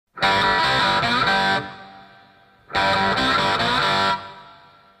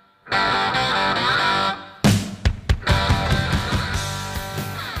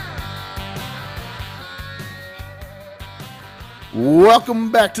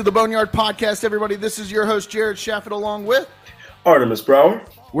Welcome back to the Boneyard Podcast, everybody. This is your host, Jared Shaffett, along with Artemis Brower.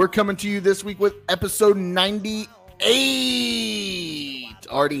 We're coming to you this week with episode 98.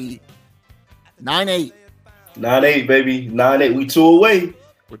 Artie, 9-8. 9-8, baby. 9-8. We two away.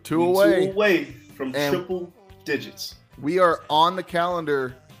 We're two away. Two away from And triple digits. we are on the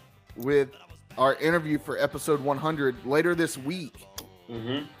calendar with our interview for episode 100 later this week.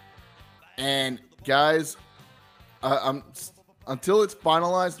 Mm-hmm. And guys, until it's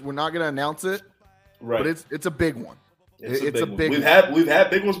finalized, we're not going to announce it. Right. But it's a big one. It's a big one. We've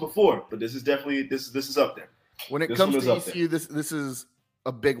had big ones before, but this is definitely this is up there. When it comes to ECU, this is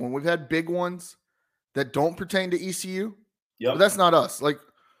a big one. We've had big ones that don't pertain to ECU. Yeah, but that's not us. Like,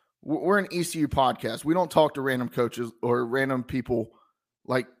 we're an ECU podcast. We don't talk to random coaches or random people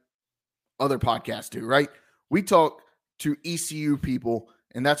like other podcasts do, right? We talk to ECU people,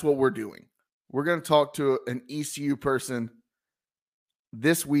 and that's what we're doing. We're going to talk to an ECU person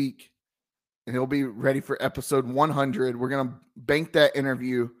this week, and he'll be ready for episode 100. We're going to bank that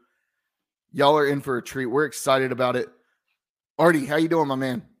interview. Y'all are in for a treat. We're excited about it. Artie, how you doing, my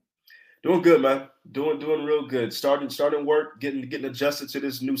man? Doing good, man. Doing real good. Starting work, getting adjusted to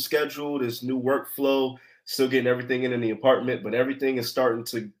this new schedule, this new workflow. Still getting everything in the apartment, but everything is starting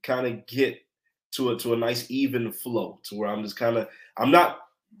to kind of get to a nice even flow to where I'm not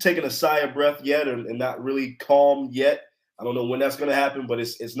taking a sigh of breath yet and not really calm yet. I don't know when that's going to happen, but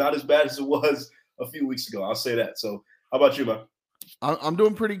it's not as bad as it was a few weeks ago. I'll say that. So how about you, man? I'm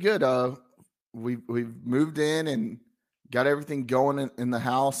doing pretty good. We've moved in and got everything going in the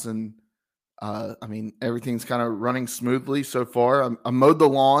house, and everything's kind of running smoothly so far. I mowed the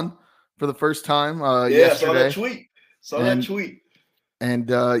lawn for the first time yesterday. Saw that tweet. And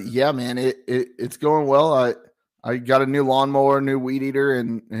yeah, man, it's going well. I got a new lawnmower, new weed eater,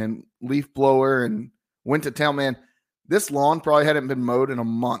 and leaf blower, and went to town, man. This lawn probably hadn't been mowed in a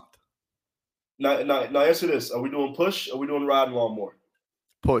month. Now answer this. Are we doing push or are we doing ride lawnmower?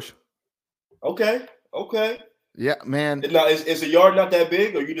 Push. Okay. Yeah, man. Now, is the yard not that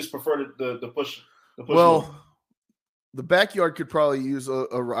big, or you just prefer the push? Well, lawnmower? The backyard could probably use a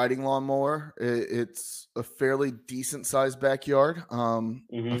riding lawnmower. It's a fairly decent sized backyard. I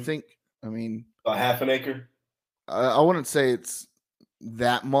think. About half an acre. I wouldn't say it's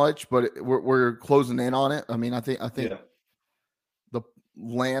that much, but we're closing in on it. I think yeah. The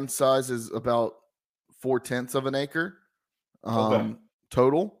land size is about 0.4 of an acre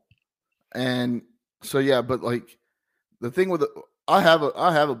total. And so, yeah, but like the thing with I have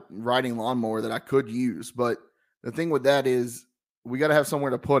a riding lawnmower that I could use, but the thing with that is we got to have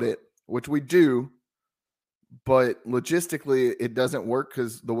somewhere to put it, which we do, but logistically it doesn't work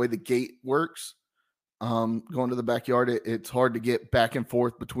because the way the gate works, going to the backyard, it's hard to get back and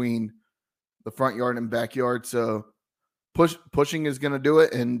forth between the front yard and backyard. So pushing is going to do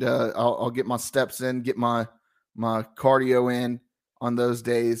it. And I'll get my steps in, get my cardio in on those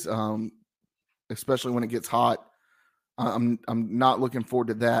days. Especially when it gets hot. I'm not looking forward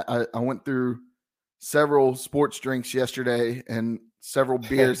to that. I went through several sports drinks yesterday and several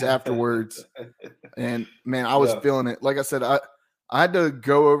beers afterwards. And man, I was feeling it. Like I said, I had to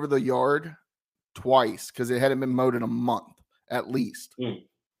go over the yard twice because it hadn't been mowed in a month at least.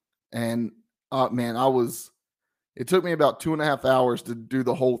 And man, it took me about 2.5 hours to do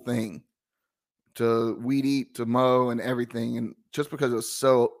the whole thing, to weed eat, to mow and everything. And just because it was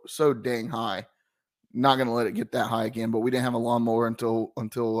so dang high, not going to let it get that high again, but we didn't have a lawnmower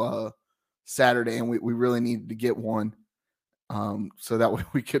until Saturday, and we really needed to get one so that way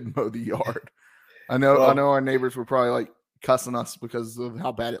we could mow the yard. I know our neighbors were probably like cussing us because of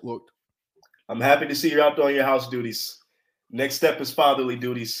how bad it looked. I'm happy to see you're out on your house duties. Next step is fatherly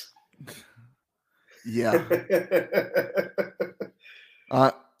duties. Yeah.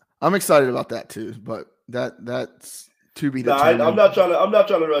 I'm excited about that too, but that's to be determined. I'm not trying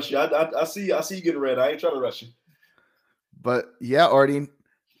to rush you. I see you getting ready. I ain't trying to rush you. But yeah, Artie,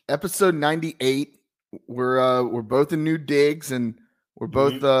 episode 98. We're both in new digs, and we're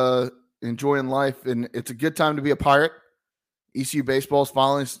both enjoying life, and it's a good time to be a Pirate. ECU baseball is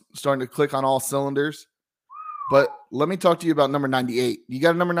finally starting to click on all cylinders. But let me talk to you about number 98. You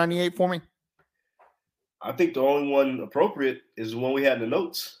got a number 98 for me? I think the only one appropriate is the one we had in the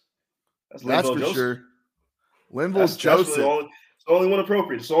notes. That's for Joseph. sure. Linville Joseph. Really it's the only one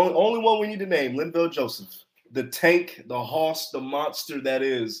appropriate. It's the only one we need to name. Linville Joseph. The tank, the hoss, the monster that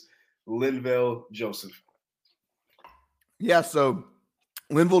is Linville Joseph. Yeah, so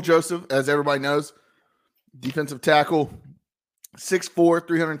Linville Joseph, as everybody knows, defensive tackle, 6'4",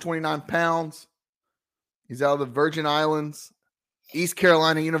 329 pounds. He's out of the Virgin Islands, East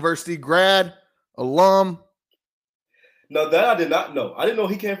Carolina University grad, alum. Now that I did not know. I didn't know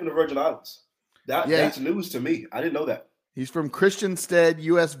he came from the Virgin Islands. That's news to me. I didn't know that. He's from Christiansted,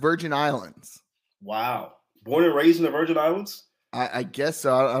 U.S. Virgin Islands. Wow. Born and raised in the Virgin Islands? I guess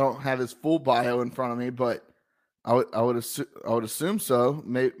so. I don't have his full bio in front of me, but I would assume so.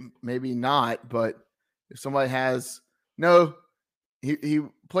 Maybe not, but if somebody has he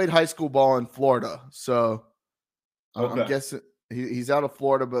played high school ball in Florida, so I'm guessing he's out of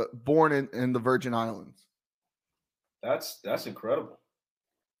Florida, but born in the Virgin Islands. That's incredible.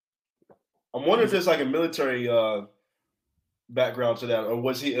 I'm wondering if there's like a military background to that, or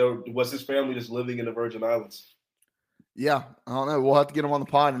was his family just living in the Virgin Islands? Yeah, I don't know. We'll have to get him on the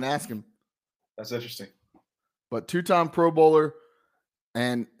pod and ask him. That's interesting. But 2-time Pro Bowler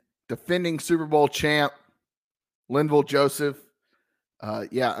and defending Super Bowl champ, Linval Joseph.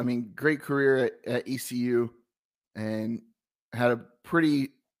 Great career at ECU and had a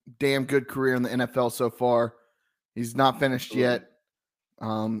pretty damn good career in the NFL so far. He's not finished yet.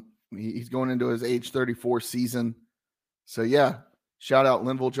 He's going into his age 34 season. So, yeah, shout out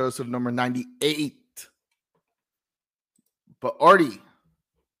Linval Joseph, number 98. But, Artie.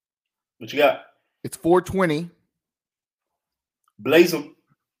 What you got? It's 420. Blaze them.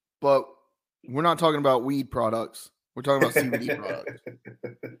 But we're not talking about weed products. We're talking about CBD products.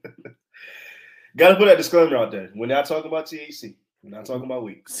 Got to put that disclaimer out there. We're not talking about THC. We're not talking about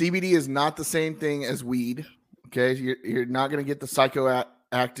weed. CBD is not the same thing as weed. Okay, you're not going to get the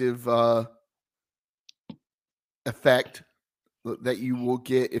psychoactive effect that you will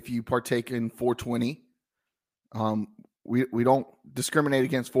get if you partake in 420. We don't discriminate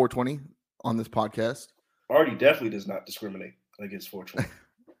against 420 on this podcast. Artie definitely does not discriminate against 420.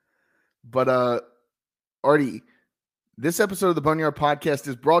 But Artie, this episode of the Boneyard Podcast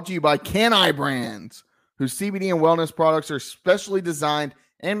is brought to you by Can-I Brands, whose CBD and wellness products are specially designed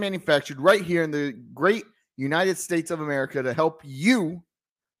and manufactured right here in the great United States of America to help you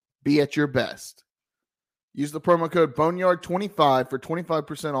be at your best. Use the promo code Boneyard25 for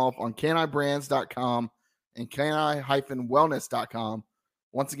 25% off on canibrands.com and cani-wellness.com.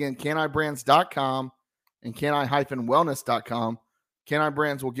 Once again, canibrands.com and cani-wellness.com. Can-I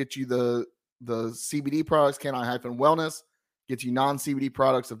Brands will get you the CBD products. Can-I-Wellness gets you non-CBD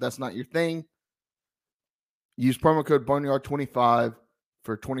products if that's not your thing. Use promo code Boneyard25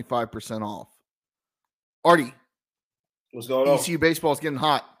 for 25% off. Artie, what's going on? ECU baseball is getting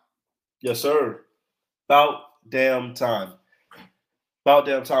hot. Yes, sir. About damn time.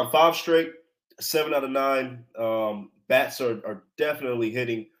 5 straight, 7 out of 9. Bats are definitely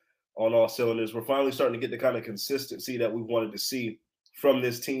hitting on all cylinders. We're finally starting to get the kind of consistency that we wanted to see from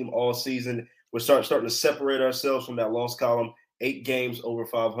this team all season. We're starting to separate ourselves from that loss column. 8 games over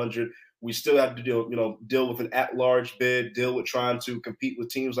 500. We still have to deal with an at-large bid, deal with trying to compete with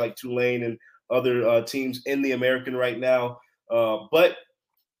teams like Tulane and other teams in the American right now. But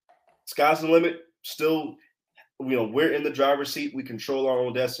sky's the limit. Still, we're in the driver's seat. We control our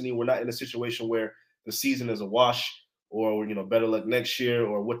own destiny. We're not in a situation where the season is a wash or, better luck next year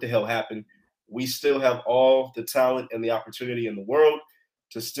or what the hell happened. We still have all the talent and the opportunity in the world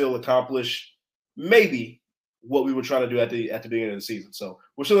to still accomplish maybe what we were trying to do at the beginning of the season. So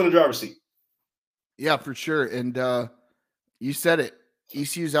we're still in the driver's seat. Yeah, for sure. And you said it.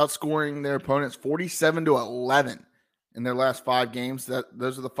 ECU's outscoring their opponents 47-11 in their last 5 games.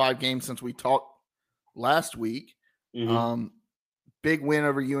 Those are the 5 games since we talked last week. Mm-hmm. Big win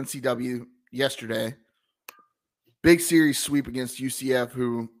over UNCW yesterday. Big series sweep against UCF,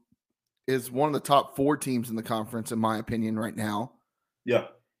 who is one of the top 4 teams in the conference, in my opinion, right now. Yeah.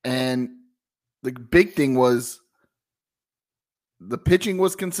 And the big thing was the pitching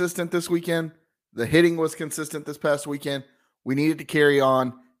was consistent this weekend. The hitting was consistent this past weekend. We needed to carry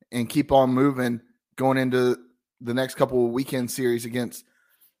on and keep on moving going into the next couple of weekend series against,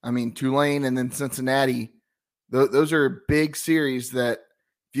 Tulane and then Cincinnati. Those are big series that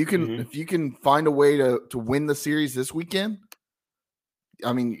if you can find a way to win the series this weekend,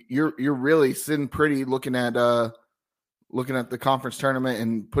 you're really sitting pretty looking at the conference tournament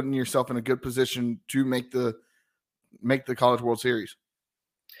and putting yourself in a good position to make the College World Series.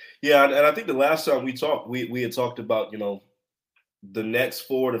 Yeah, and I think the last time we talked, we had talked about, the next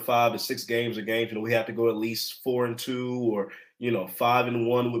 4 to 5 to 6 games or games, we have to go at least 4-2 or,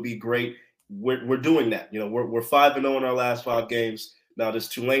 5-1 would be great. We're doing that. We're 5-0 in our last 5 games. Now this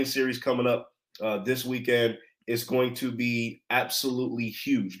Tulane series coming up this weekend is going to be absolutely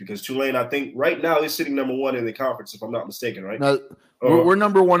huge because Tulane, I think right now is sitting number 1 in the conference, if I'm not mistaken, right? No, we're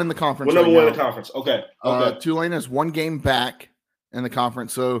number 1 in the conference. We're number 1 in the conference. Okay. Tulane is 1 game back in the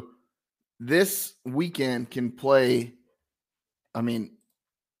conference. So this weekend can play.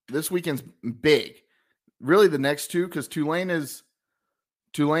 This weekend's big. really the next two, because Tulane is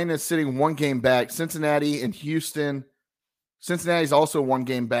sitting one game back. Cincinnati and Houston. Cincinnati's also one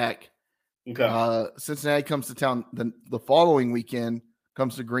game back. Okay. Cincinnati comes to town the following weekend,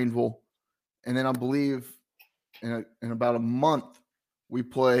 comes to Greenville, and then I believe in about a month we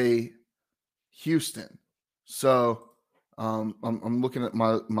play Houston. So I'm looking at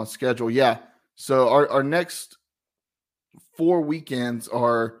my schedule. Yeah. So our next 4 weekends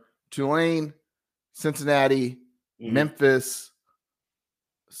are Tulane, Cincinnati, Memphis,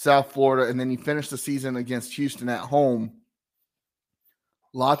 South Florida, and then you finish the season against Houston at home.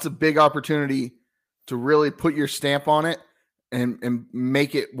 Lots of big opportunity to really put your stamp on it and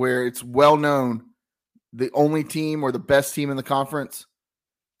make it where it's well known the only team or the best team in the conference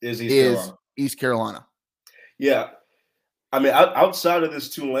is East Carolina. Yeah. I mean, outside of this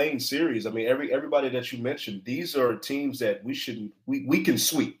Tulane series, I mean, everybody that you mentioned, these are teams that we can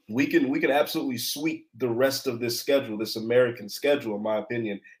sweep. We can absolutely sweep the rest of this schedule, this American schedule, in my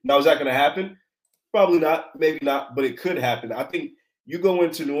opinion. Now, is that going to happen? Probably not, maybe not, but it could happen. I think you go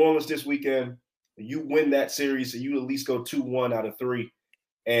into New Orleans this weekend, you win that series, and you at least go 2-1 out of 3.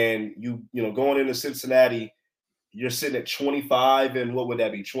 And you going into Cincinnati, you're sitting at 25, and what would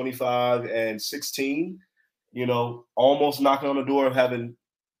that be? 25-16. Almost knocking on the door of having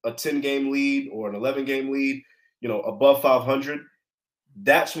a 10-game lead or an 11-game lead, above 500.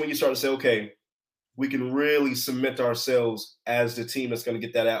 That's when you start to say, okay, we can really cement ourselves as the team that's going to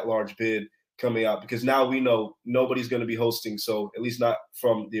get that at-large bid coming out, because now we know nobody's going to be hosting, so at least not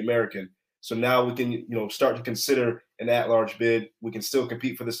from the American. So now we can, start to consider an at-large bid. We can still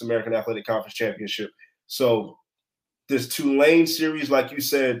compete for this American Athletic Conference Championship. So this Tulane series, like you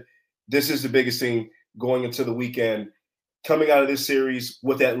said, this is the biggest thing going into the weekend, coming out of this series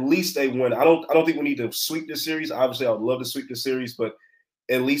with at least a win. I don't think we need to sweep this series. Obviously, I would love to sweep this series, but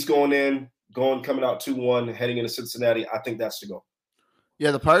at least coming out 2-1, heading into Cincinnati, I think that's the goal.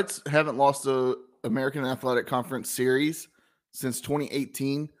 Yeah, the Pirates haven't lost the American Athletic Conference series since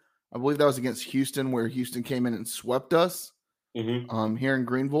 2018. I believe that was against Houston, where Houston came in and swept us here in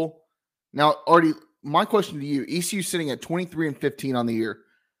Greenville. Now, Artie, my question to you, ECU sitting at 23-15 on the year.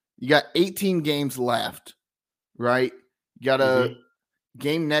 You got 18 games left, right? You got a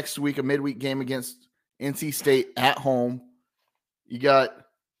game next week, a midweek game against NC State at home. You got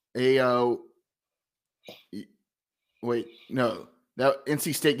a that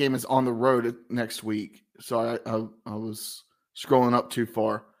NC State game is on the road next week. So I was scrolling up too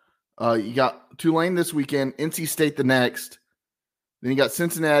far. You got Tulane this weekend, NC State the next. Then you got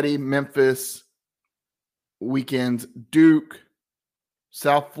Cincinnati, Memphis weekends, Duke,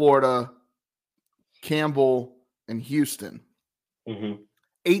 South Florida, Campbell, and Houston.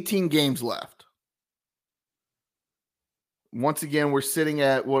 18 games left. Once again, we're sitting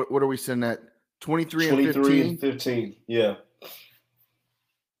at what are we sitting at? 23-15? Yeah.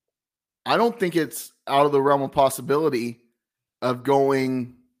 I don't think it's out of the realm of possibility of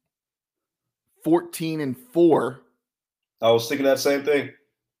going 14-4. I was thinking that same thing.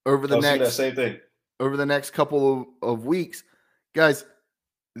 Over the next couple of weeks. Guys,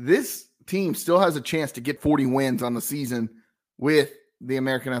 this team still has a chance to get 40 wins on the season with the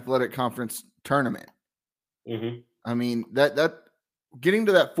American Athletic Conference tournament. I mean, that getting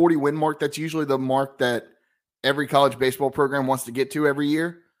to that 40 win mark, that's usually the mark that every college baseball program wants to get to every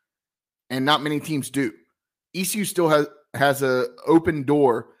year, and not many teams do. ECU still has a open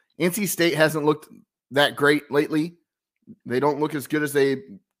door. NC State hasn't looked that great lately. They don't look as good as they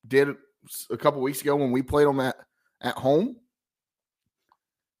did a couple weeks ago when we played them at home.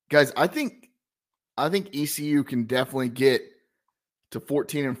 Guys, I think ECU can definitely get to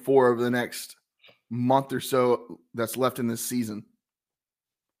 14-4 over the next month or so that's left in this season.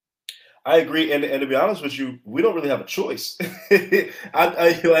 I agree, and to be honest with you, we don't really have a choice.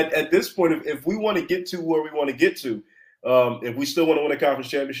 At this point, if we want to get to where we want to get to, if we still want to win a conference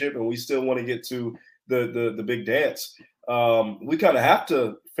championship and we still want to get to the big dance, we kind of have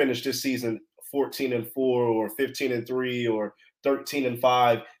to finish this season 14-4 or 15-3 or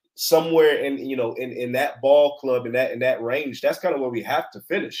 13-5, somewhere in that ball club, in that range. That's kind of where we have to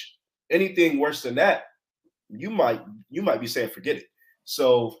finish. Anything worse than that, you might be saying forget it.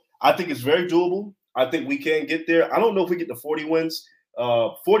 So I think it's very doable. I think we can get there. I don't know if we get to 40 wins.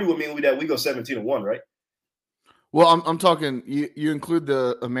 40 would mean that we go 17-1, right? Well, I'm talking. You include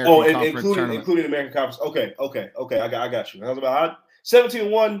the American Conference tournament, including the American Conference. Okay. I got you. I was about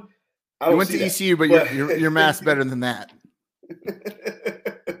 17-1. You went to ECU, but your math's better than that.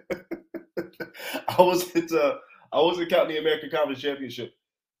 I wasn't counting the American Conference Championship,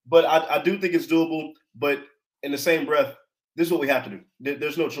 but I do think it's doable. But in the same breath, this is what we have to do.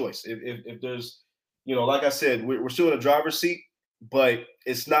 There's no choice. If there's like I said, we're still in the driver's seat, but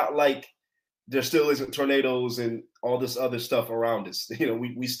it's not like there still isn't tornadoes and all this other stuff around us.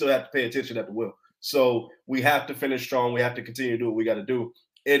 We still have to pay attention at the wheel. So we have to finish strong. We have to continue to do what we got to do.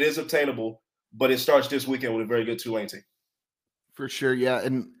 It is obtainable, but it starts this weekend with a very good Tulane team. For sure, yeah.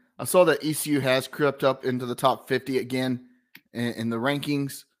 And I saw that ECU has crept up into the top 50 again in the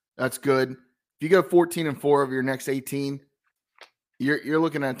rankings. That's good. If you go 14-4 of your next 18, you're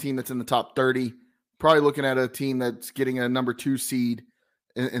looking at a team that's in the top 30. Probably looking at a team that's getting a number 2 seed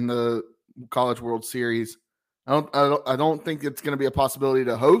in the College World Series. I don't think it's going to be a possibility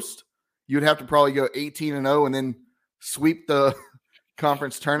to host. You'd have to probably go 18-0 and then sweep the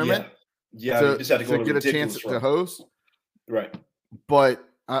conference tournament. Yeah, to, you just have to get a chance to host. Right. But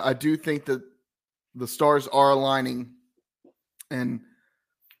I do think that the stars are aligning, and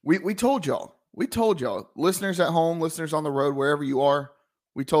we told y'all, listeners at home, listeners on the road, wherever you are,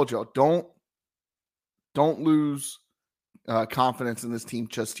 we told y'all, don't lose confidence in this team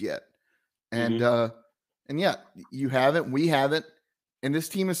just yet. And and yeah, you haven't, we haven't, and this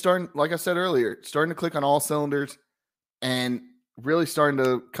team is starting, like I said earlier, starting to click on all cylinders and really starting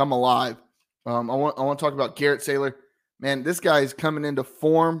to come alive. I want to talk about Garrett Saylor. Man, this guy is coming into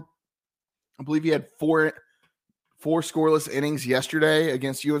form. I believe he had four scoreless innings yesterday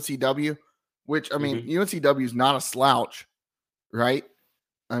against UNCW, which, I mean, UNCW is not a slouch, right?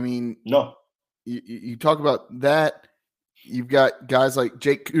 I mean, no. You talk about that. You've got guys like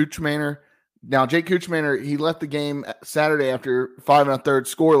Jake Kuchmaner. Now, Jake Kuchmaner, he left the game Saturday after 5 1/3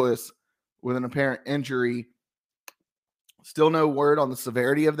 scoreless with an apparent injury. Still no word on the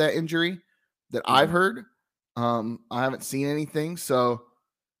severity of that injury that I've heard. I haven't seen anything. So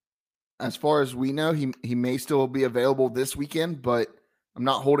as far as we know, he may still be available this weekend, but I'm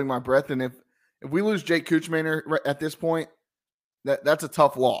not holding my breath. And if we lose Jake Kuchmaner at this point, that's a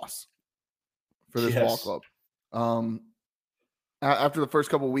tough loss for this ball club. After the first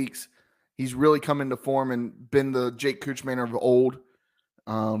couple of weeks, he's really come into form and been the Jake Kuchmaner of old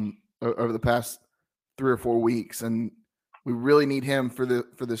over the past 3 or 4 weeks. And we really need him for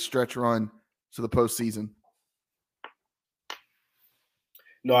this stretch run to the postseason.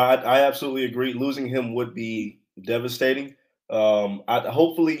 No, I absolutely agree. Losing him would be devastating.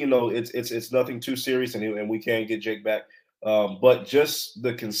 Hopefully, it's nothing too serious, and we can get Jake back. But just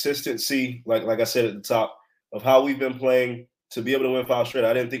the consistency, like I said at the top, of how we've been playing to be able to win 5 straight.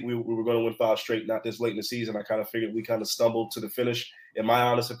 I didn't think we were going to win 5 straight, not this late in the season. I kind of figured we kind of stumbled to the finish. In my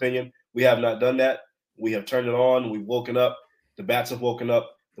honest opinion, we have not done that. We have turned it on. We've woken up. The bats have woken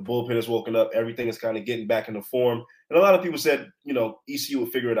up. The bullpen has woken up. Everything is kind of getting back into form. And a lot of people said, ECU will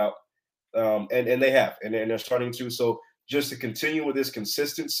figure it out. And they have. And they're starting to. So just to continue with this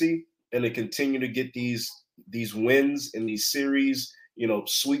consistency and to continue to get these wins in these series,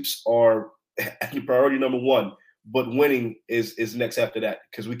 sweeps are priority number 1. But winning is next after that,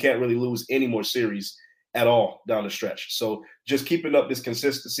 because we can't really lose any more series at all down the stretch. So just keeping up this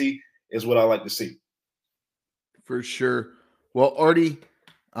consistency is what I like to see. For sure. Well, Artie,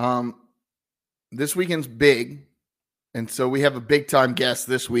 this weekend's big, and so we have a big-time guest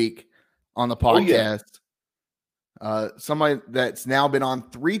this week on the podcast. Oh, yeah. Somebody that's now been on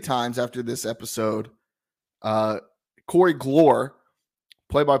 3 times after this episode, Corey Gloor,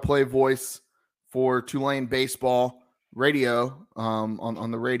 play-by-play voice for Tulane baseball radio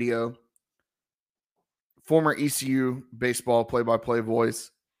on the radio. Former ECU baseball play-by-play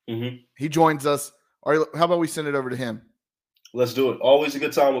voice. He joins us. All right, how about we send it over to him? Let's do it. Always a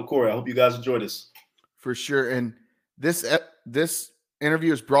good time with Corey. I hope you guys enjoy this. For sure. And this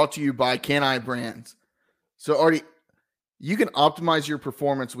interview is brought to you by Can-I Brands. So, Artie, you can optimize your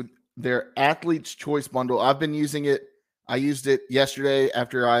performance with their Athlete's Choice Bundle. I've been using it. I used it yesterday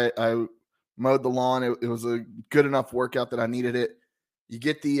after I mowed the lawn. It was a good enough workout that I needed it. You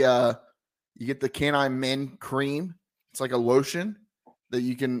get the Can-I Men cream. It's like a lotion that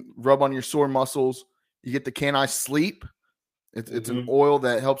you can rub on your sore muscles. You get the Can-I Sleep. It's an oil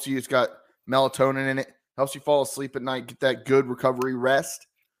that helps you. It's got melatonin in it. Helps you fall asleep at night, get that good recovery rest.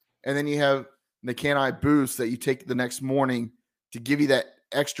 And then you have the Can-I Boost that you take the next morning to give you that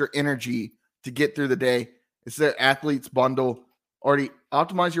extra energy to get through the day. It's their Athletes Bundle. Already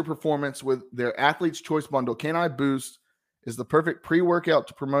optimize your performance with their Athletes Choice Bundle. Can-I Boost is the perfect pre-workout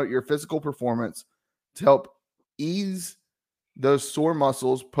to promote your physical performance. To help ease those sore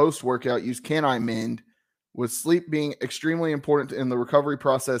muscles post-workout, use Can-I Mend. With sleep being extremely important in the recovery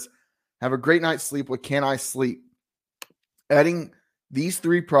process, have a great night's sleep with Can-I Sleep. Adding these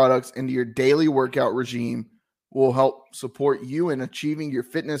 3 products into your daily workout regime will help support you in achieving your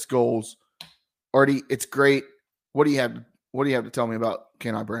fitness goals. Artie, it's great. What do you have to tell me about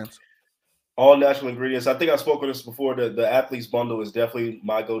Can-I Brands? All natural ingredients. I think I spoke on this before. The athletes bundle is definitely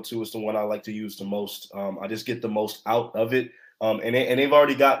my go-to. It's the one I like to use the most. I just get the most out of it. And they've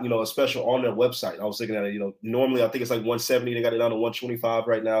already got, a special on their website. I was thinking that, normally I think it's like 170. They got it down to 125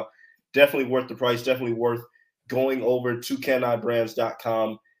 right now. Definitely worth the price. Definitely worth going over to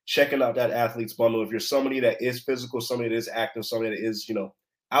canibrands.com, checking out that athletes bundle. If you're somebody that is physical, somebody that is active, somebody that is,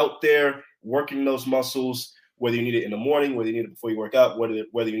 out there working those muscles, whether you need it in the morning, whether you need it before you work out, whether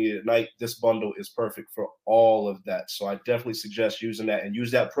you need it at night, this bundle is perfect for all of that. So I definitely suggest using that, and use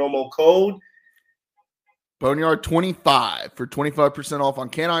that promo code Boneyard25 for 25% off on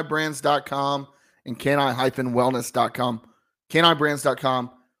canibrands.com and cani-wellness.com.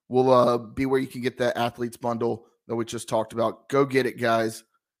 Canibrands.com will be where you can get that athletes bundle that we just talked about. Go get it, guys.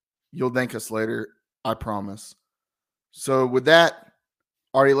 You'll thank us later, I promise. So with that,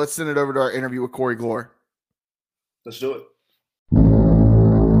 Ari, let's send it over to our interview with Corey Gloor. Let's do it.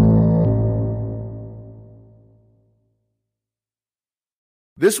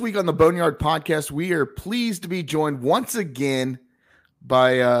 This week on the Boneyard Podcast, we are pleased to be joined once again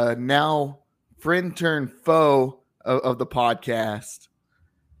by now friend turned foe of the podcast,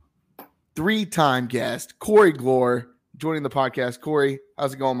 three-time guest, Corey Gloor, joining the podcast. Corey,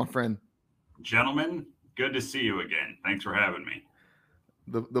 how's it going, my friend? Gentlemen, good to see you again. Thanks for having me.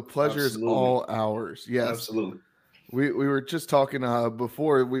 The pleasure is all ours. Yes. Absolutely. We were just talking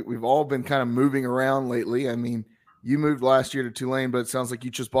before. We've all been kind of moving around lately. I mean, you moved last year to Tulane, but it sounds like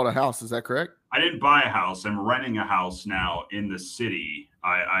you just bought a house. Is that correct? I didn't buy a house. I'm renting a house now in the city.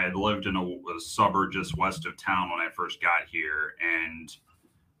 I had lived in a suburb just west of town when I first got here. And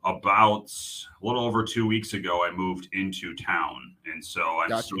about a little over 2 weeks ago, I moved into town. And so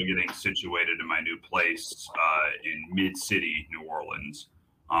I'm still getting situated in my new place in mid-city New Orleans.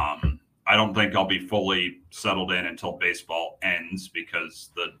 I don't think I'll be fully settled in until baseball ends, because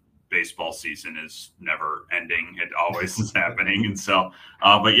the baseball season is never ending. It always is happening. And so,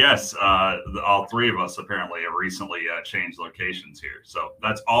 but yes, all three of us apparently have recently changed locations here. So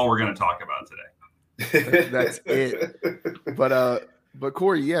that's all we're going to talk about today. That's it. But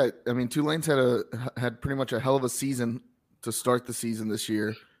Corey, yeah, I mean, Tulane's had pretty much a hell of a season to start the season this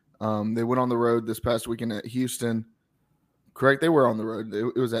year. They went on the road this past weekend at Houston. Correct? They were on the road.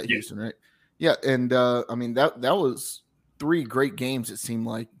 It was at Houston, right? Yeah, and I mean that was 3 great games. It seemed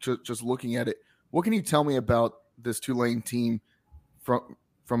like just looking at it. What can you tell me about this Tulane team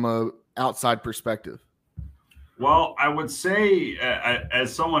from a outside perspective? Well, I would say,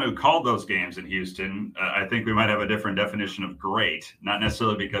 as someone who called those games in Houston, I think we might have a different definition of great. Not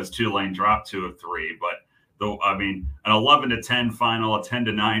necessarily because Tulane dropped 2 of 3, but an 11-10 final, a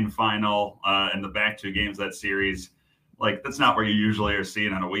 10-9 final, and the back 2 games of that series. Like, that's not what you usually are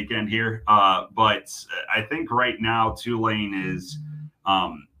seeing on a weekend here. But I think right now Tulane is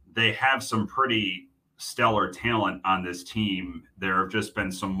they have some pretty stellar talent on this team. There have just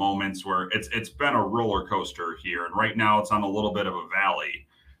been some moments where it's been a roller coaster here. And right now it's on a little bit of a valley.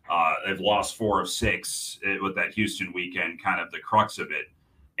 They've lost 4 of 6 with that Houston weekend, kind of the crux of it.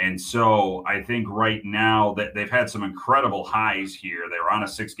 And so I think right now that they've had some incredible highs here. They were on a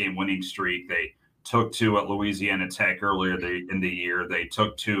 6-game winning streak. They took 2 at Louisiana Tech earlier in the year. They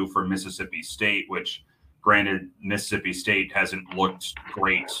took 2 from Mississippi State, which, granted, Mississippi State hasn't looked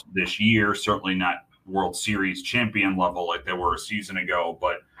great this year, certainly not World Series champion level like they were a season ago,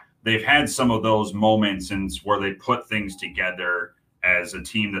 but they've had some of those moments and where they put things together as a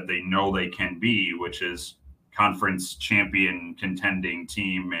team that they know they can be, which is conference champion contending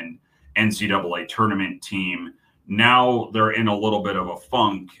team and NCAA tournament team. Now they're in a little bit of a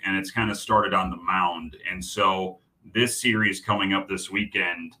funk, and it's kind of started on the mound. And so this series coming up this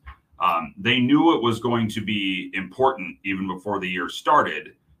weekend, they knew it was going to be important even before the year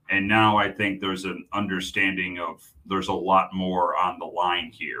started. And now I think there's an understanding of there's a lot more on the line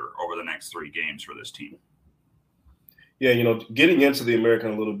here over the next 3 games for this team. Yeah, getting into the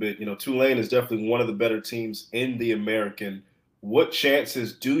American a little bit, Tulane is definitely one of the better teams in the American. What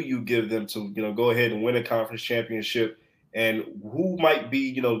chances do you give them to, go ahead and win a conference championship? And who might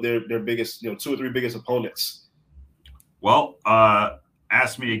be, their biggest, 2 or 3 biggest opponents? Well,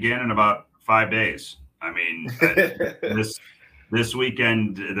 ask me again in about 5 days. I mean, this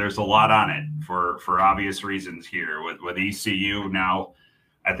weekend, there's a lot on it for obvious reasons here with ECU now,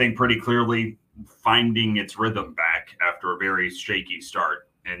 I think pretty clearly finding its rhythm back after a very shaky start.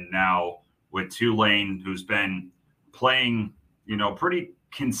 And now with Tulane, who's been playing, pretty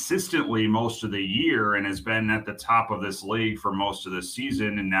consistently most of the year and has been at the top of this league for most of the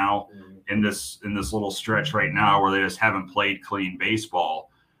season. And now in this little stretch right now where they just haven't played clean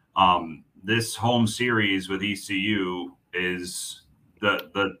baseball, this home series with ECU is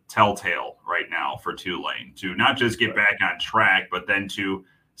the telltale right now for Tulane to not just get back on track, but then to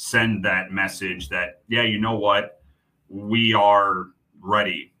send that message that, yeah, you know what, we are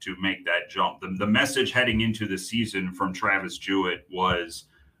ready to make that jump. The message heading into the season from Travis Jewett was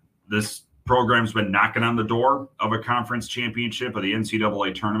this program's been knocking on the door of a conference championship of the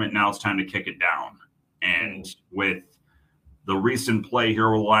NCAA tournament. Now it's time to kick it down. And with the recent play here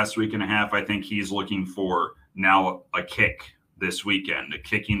over the last week and a half, I think he's looking for now a kick this weekend,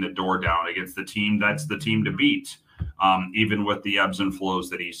 kicking the door down against the team that's the team to beat, even with the ebbs and flows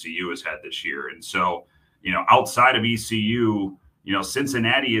that ECU has had this year. And so, outside of ECU,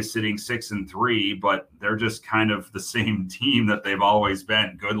 Cincinnati is sitting 6-3, but they're just kind of the same team that they've always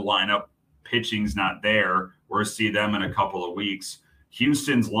been. Good lineup, pitching's not there. We'll see them in a couple of weeks.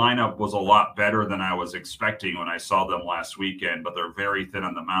 Houston's lineup was a lot better than I was expecting when I saw them last weekend, but they're very thin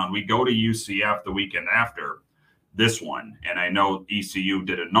on the mound. We go to UCF the weekend after this one, and I know ECU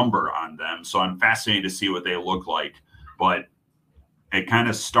did a number on them, so I'm fascinated to see what they look like. But it kind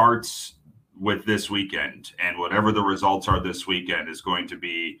of starts with this weekend, and whatever the results are this weekend is going to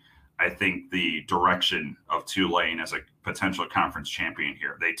be, I think, the direction of Tulane as a potential conference champion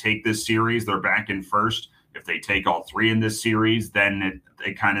here. They take this series, they're back in first. If they take all three in this series, then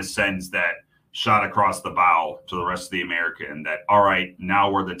it kind of sends that shot across the bow to the rest of the American that, all right,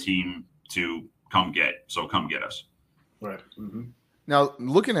 now we're the team to come get. So come get us. Right. Mm-hmm. Now,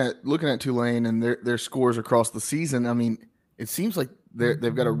 looking at Tulane and their scores across the season, I mean, it seems like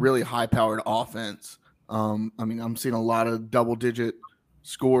they've got a really high-powered offense. I mean, I'm seeing a lot of double-digit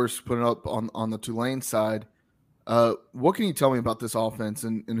scores put up on the Tulane side. What can you tell me about this offense,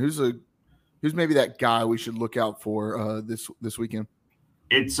 and who's maybe that guy we should look out for this weekend?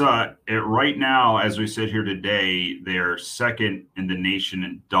 It's right now, as we sit here today, they're second in the nation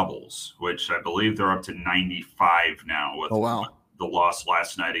in doubles, which I believe they're up to 95 now with the loss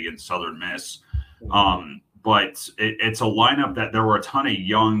last night against Southern Miss. But it's a lineup that there were a ton of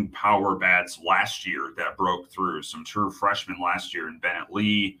young power bats last year that broke through. Some true freshmen last year in Bennett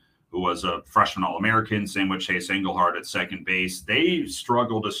Lee, who was a freshman All-American, same with Chase Engelhardt at second base. They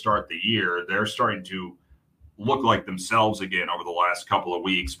struggled to start the year. They're starting to look like themselves again over the last couple of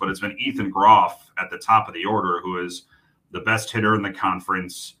weeks, but it's been Ethan Groff at the top of the order, who is the best hitter in the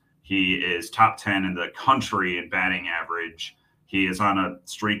conference. He is top 10 in the country in batting average. He is on a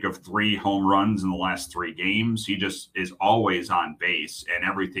streak of 3 home runs in the last 3 games. He just is always on base, and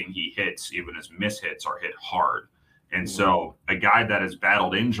everything he hits, even his mishits, are hit hard. And so a guy that has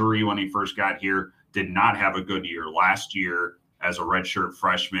battled injury when he first got here, did not have a good year last year as a redshirt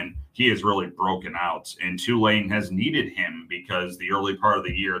freshman. He has really broken out, and Tulane has needed him because the early part of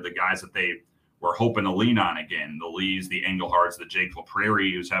the year, the guys that they were hoping to lean on again, the Lees, the Engelhardts, the Jake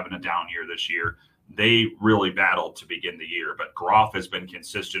LaPrairie, who's having a down year this year, they really battled to begin the year. But Groff has been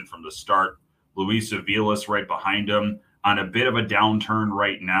consistent from the start. Luis Avilas right behind him, on a bit of a downturn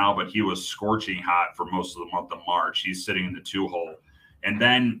right now, but he was scorching hot for most of the month of March. He's sitting in the 2-hole. And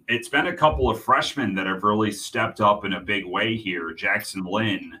then it's been a couple of freshmen that have really stepped up in a big way here. Jackson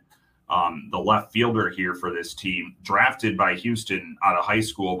Lynn, the left fielder here for this team, drafted by Houston out of high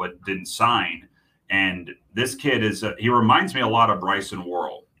school but didn't sign. And this kid he reminds me a lot of Bryson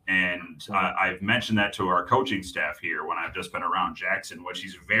Worrell. And I've mentioned that to our coaching staff here when I've just been around Jackson, which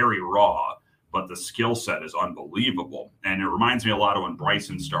he's very raw, but the skill set is unbelievable. And it reminds me a lot of when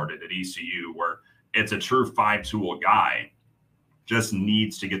Bryson started at ECU, where it's a true 5-tool guy, just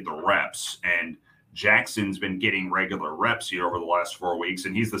needs to get the reps. And Jackson's been getting regular reps here over the last 4 weeks,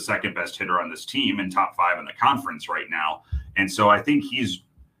 and he's the second best hitter on this team and top 5 in the conference right now. And so I think he's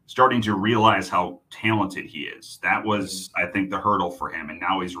starting to realize how talented he is. That was, I think, the hurdle for him, and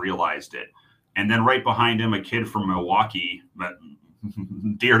now he's realized it. And then right behind him, a kid from Milwaukee, but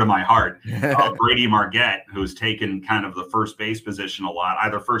dear to my heart, Brady Margette, who's taken kind of the first base position a lot,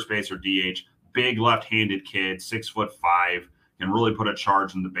 either first base or DH. Big left-handed kid, 6'5", can really put a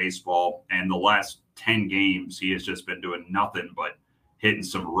charge in the baseball. And the last 10 games, he has just been doing nothing but hitting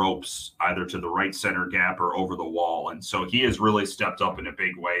some ropes either to the right center gap or over the wall. And so he has really stepped up in a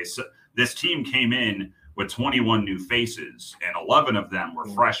big way. So this team came in with 21 new faces, and 11 of them were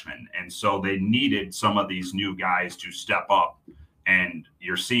freshmen. And so they needed some of these new guys to step up. And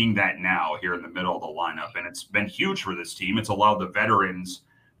you're seeing that now here in the middle of the lineup. And it's been huge for this team. It's allowed the veterans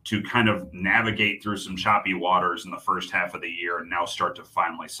to kind of navigate through some choppy waters in the first half of the year and now start to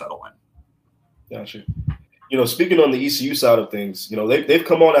finally settle in. Gotcha. Speaking on the ECU side of things, they've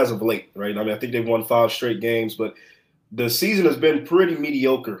come on as of late, right? I mean, I think they've won 5 straight games, but the season has been pretty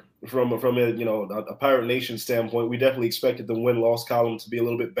mediocre from a Pirate Nation standpoint. We definitely expected the win-loss column to be a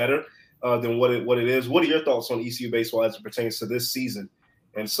little bit better. than what it is. What are your thoughts on ECU baseball as it pertains to this season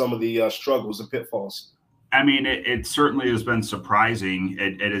and some of the struggles and pitfalls? I mean, it certainly has been surprising.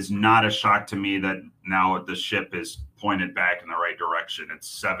 It is not a shock to me that now the ship is pointed back in the right direction. It's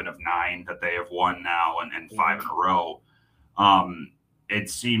 7 of 9 that they have won now and 5 in a row. It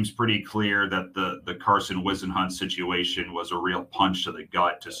seems pretty clear that the Carson Whisenhunt situation was a real punch to the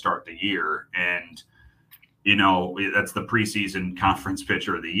gut to start the year. And, you know, that's the preseason conference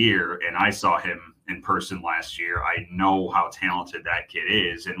pitcher of the year. And I saw him in person last year. I know how talented that kid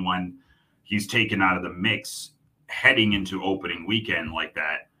is. And when he's taken out of the mix heading into opening weekend like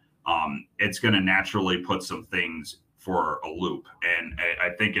that, it's going to naturally put some things for a loop. And I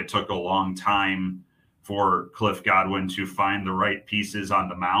think it took a long time for Cliff Godwin to find the right pieces on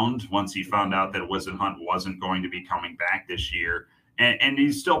the mound once he found out that Whisenhunt wasn't going to be coming back this year. And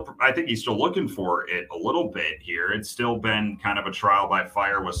I think he's still looking for it a little bit here. It's still been kind of a trial by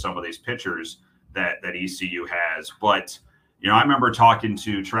fire with some of these pitchers that ECU has. But, you know, I remember talking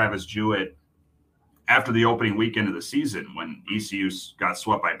to Travis Jewett after the opening weekend of the season when ECU got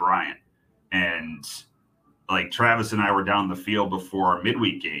swept by Bryant. And like Travis and I were down the field before our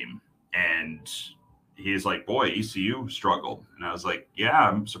midweek game, and he's like, boy, ECU struggled. And I was like, yeah,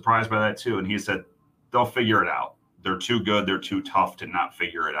 I'm surprised by that too. And he said, they'll figure it out. They're too good. They're too tough to not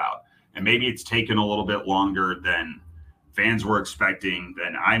figure it out. And maybe it's taken a little bit longer than fans were expecting,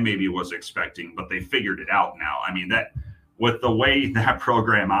 than I maybe was expecting, but they figured it out now. I mean, that with the way that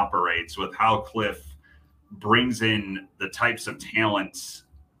program operates, with how Cliff brings in the types of talents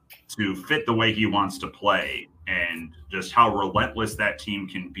to fit the way he wants to play, and just how relentless that team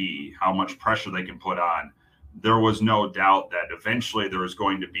can be, how much pressure they can put on, there was no doubt that eventually there was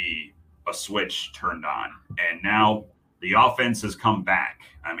going to be a switch turned on. And now the offense has come back.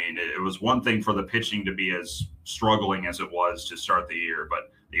 I mean, it was one thing for the pitching to be as struggling as it was to start the year,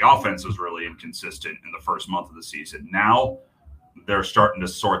 but the offense was really inconsistent in the first month of the season. Now they're starting to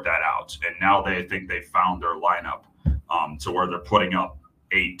sort that out. And now they think they found their lineup to where they're putting up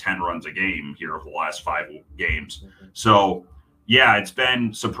 8-10 runs a game here over the last 5 games. So, yeah, it's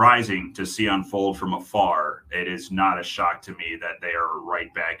been surprising to see unfold from afar. It is not a shock to me that they are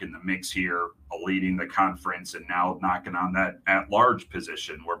right back in the mix here, leading the conference and now knocking on that at-large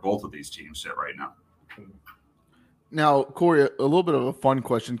position where both of these teams sit right now. Now, Corey, a little bit of a fun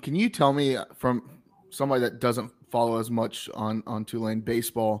question. Can you tell me, from somebody that doesn't follow as much on Tulane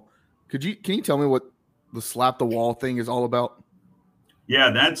baseball, can you tell me what the slap the wall thing is all about? Yeah,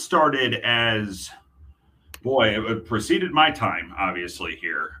 that started as, boy, it preceded my time, obviously,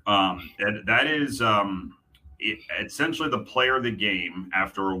 here. That is essentially the player of the game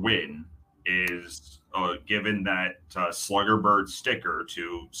after a win is given that Slugger Bird sticker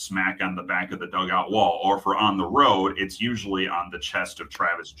to smack on the back of the dugout wall, or if we're on the road, it's usually on the chest of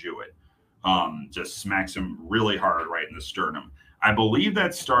Travis Jewett. Just smacks him really hard right in the sternum. I believe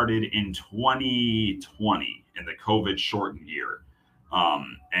that started in 2020 in the COVID shortened year.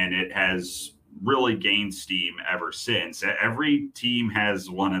 And it has really gained steam ever since. Every team has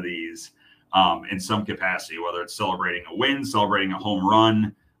one of these in some capacity, whether it's celebrating a win, celebrating a home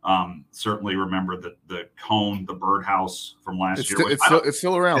run. Certainly remember the cone, the birdhouse from last year. It's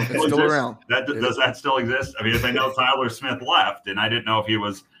still around. It's still around. Does that still exist? I mean, if I know Tyler Smith left, and I didn't know if he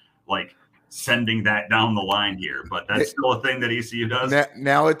was like sending that down the line here, but that's still a thing that ECU does.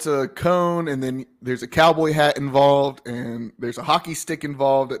 Now it's a cone, and then there's a cowboy hat involved, and there's a hockey stick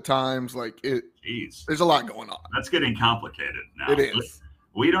involved at times. There's a lot going on. That's getting complicated now. It is.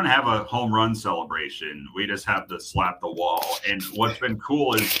 We don't have a home run celebration. We just have to slap the wall. And what's been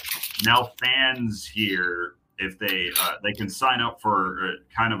cool is now fans here, if they can sign up for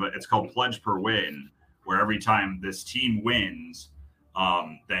it's called Pledge Per Win, where every time this team wins,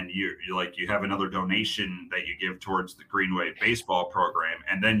 then you have another donation that you give towards the Greenway baseball program,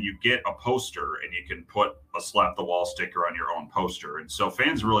 and then you get a poster, and you can put a slap the wall sticker on your own poster. And so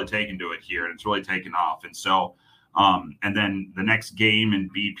fans are really taken to it here, and it's really taken off. And so and then the next game in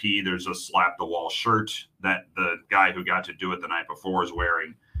BP, there's a slap the wall shirt that the guy who got to do it the night before is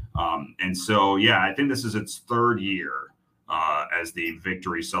wearing. And so, yeah, I think this is its 3rd year as the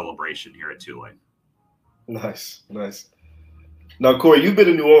victory celebration here at Tulane. Nice. Now, Corey, you've been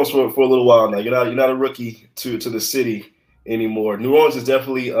in New Orleans for a little while now. You're not a rookie to the city anymore. New Orleans is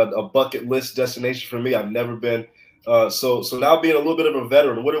definitely a bucket list destination for me. I've never been. So now being a little bit of a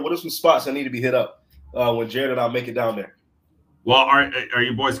veteran, what are some spots I need to be hit up when Jared and I make it down there? Well, are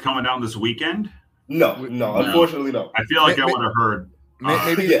you boys coming down this weekend? No, unfortunately, no. I feel like I would have heard.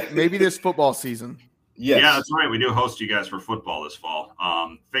 Maybe this football season. Yes. Yeah, that's right. We do host you guys for football this fall.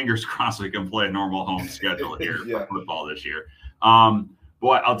 Fingers crossed we can play a normal home schedule here for football this year.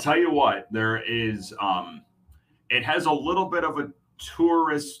 But I'll tell you what, there is it has a little bit of a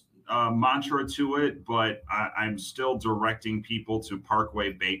tourist mantra to it, but I'm still directing people to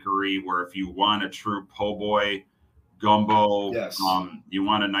Parkway Bakery, where if you want a true po' boy gumbo, Yes. You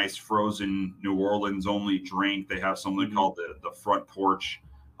want a nice frozen New Orleans only drink, they have something called the front porch.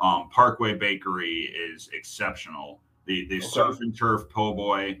 Parkway Bakery is exceptional. The surf and turf po'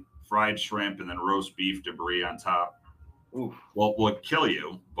 boy, fried shrimp, and then roast beef debris on top. Oof. Will kill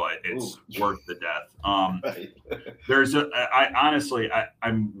you, but it's worth the death. Right. There's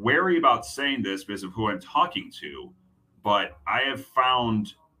I'm wary about saying this because of who I'm talking to, but I have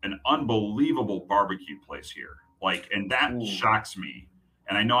found an unbelievable barbecue place here. And that shocks me.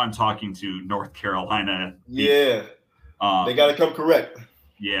 And I know I'm talking to North Carolina. Yeah. They got to come correct.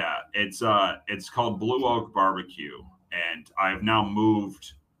 Yeah. It's called Blue Oak Barbecue. And I've now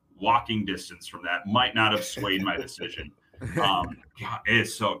moved walking distance from that. Might not have swayed my decision. God,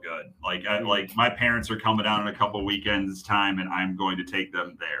 it's so good. My parents are coming down in a couple weekends time, and I'm going to take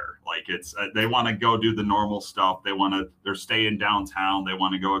them there. They want to go do the normal stuff. They're staying downtown. They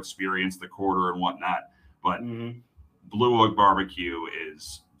want to go experience the quarter and whatnot. But Blue Oak Barbecue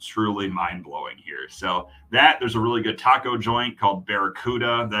is truly mind blowing here. So there's a really good taco joint called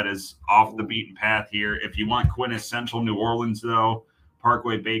Barracuda that is off the beaten path here. If you want quintessential New Orleans though,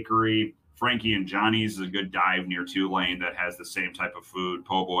 Parkway Bakery, Frankie and Johnny's is a good dive near Tulane that has the same type of food,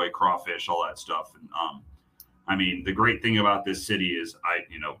 po' boy, crawfish, all that stuff. And the great thing about this city is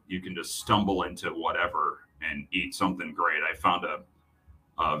you can just stumble into whatever and eat something great. I found a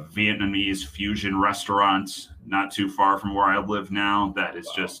Vietnamese fusion restaurant not too far from where I live now that is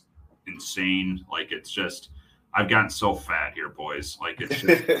just insane. I've gotten so fat here, boys. It's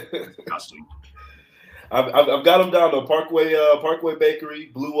just disgusting. I've got them down though. Parkway Bakery,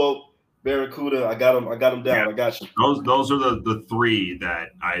 Blue Oak, Barracuda. I got them down. Yeah, I got you. Those are the three that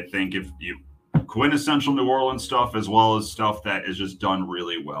I think if you quintessential New Orleans stuff as well as stuff that is just done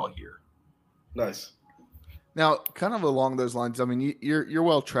really well here. Nice. Now, kind of along those lines, you're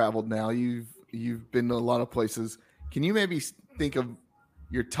well traveled now. You've been to a lot of places. Can you maybe think of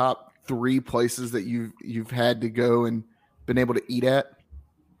your top 3 places that you've had to go and been able to eat at?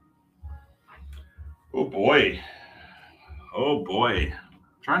 Oh boy. I'm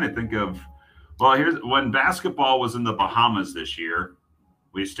trying to think of. Well, here's when basketball was in the Bahamas this year.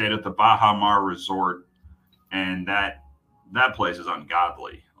 We stayed at the Baha Mar Resort, and that place is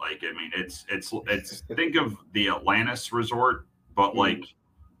ungodly. It's think of the Atlantis Resort, but like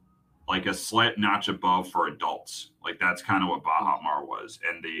a slight notch above for adults. That's kind of what Baha Mar was,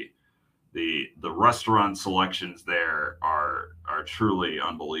 and the restaurant selections there are truly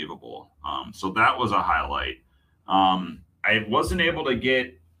unbelievable. So that was a highlight. I wasn't able to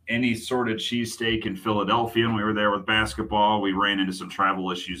get any sort of cheesesteak in Philadelphia when we were there with basketball. We ran into some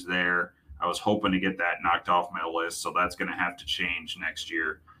travel issues there. I was hoping to get that knocked off my list, so that's going to have to change next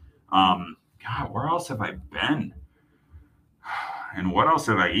year. God, where else have I been? And what else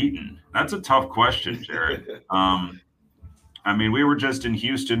have I eaten? That's a tough question, Jared. We were just in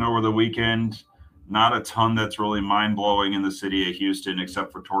Houston over the weekend. Not a ton that's really mind-blowing in the city of Houston,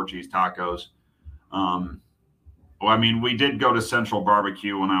 except for Torchy's Tacos. We did go to Central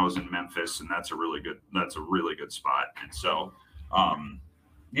Barbecue when I was in Memphis, and that's a really good spot. And so,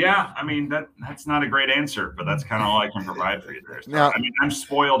 that's not a great answer, but that's kind of all I can provide for you there. So, now, I'm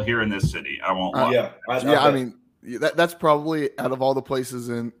spoiled here in this city. I won't lie. That's probably out of all the places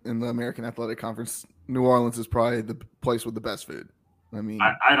in the American Athletic Conference, New Orleans is probably the place with the best food.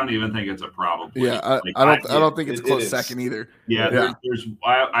 I don't even think it's a problem. Yeah, I don't think it's close second either. Yeah.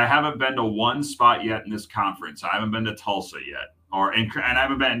 I haven't been to one spot yet in this conference. I haven't been to Tulsa yet, and I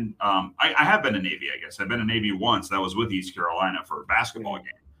haven't been. I have been to Navy. I guess I've been to Navy once. That was with East Carolina for a basketball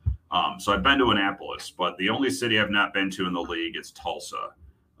game. So I've been to Annapolis, but the only city I've not been to in the league is Tulsa.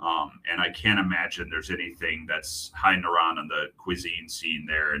 And I can't imagine there's anything that's hiding around in the cuisine scene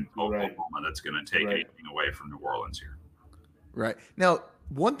there in Oklahoma that's going to take anything away from New Orleans here. Right. Now,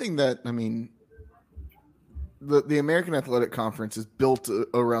 one thing that, the American Athletic Conference is built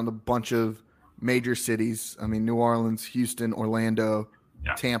around a bunch of major cities. New Orleans, Houston, Orlando,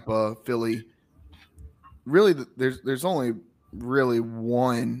 Tampa, Philly. Really, there's only really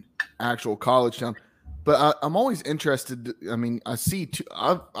one actual college town. But I'm always interested. I see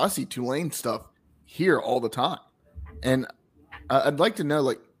Tulane stuff here all the time, and I'd like to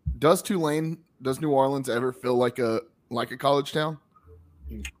know, does New Orleans ever feel like a college town?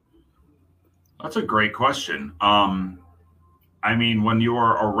 That's a great question. When you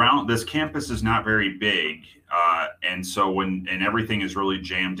are around, this campus is not very big, and so everything is really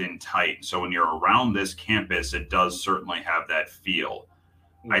jammed in tight. So when you're around this campus, it does certainly have that feel.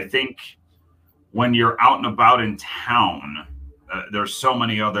 I think when you're out and about in town, there's so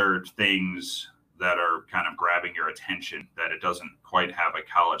many other things that are kind of grabbing your attention that it doesn't quite have a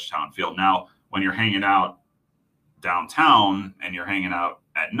college town feel. Now, when you're hanging out downtown and you're hanging out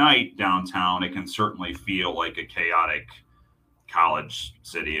at night downtown, it can certainly feel like a chaotic college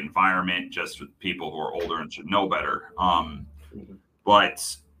city environment just with people who are older and should know better.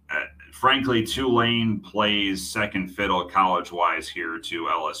 But frankly, Tulane plays second fiddle college-wise here to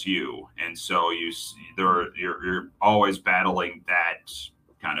LSU, and so you're always battling that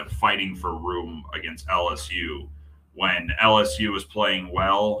kind of fighting for room against LSU. When LSU is playing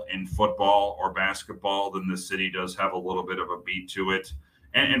well in football or basketball, then the city does have a little bit of a beat to it.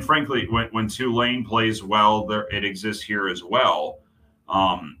 And frankly, when Tulane plays well, it exists here as well.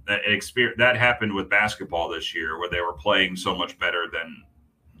 That happened with basketball this year, where they were playing so much better than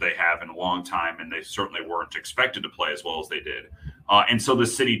they have in a long time, and they certainly weren't expected to play as well as they did. And so the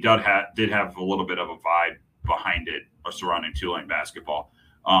city did have a little bit of a vibe behind it surrounding Tulane basketball.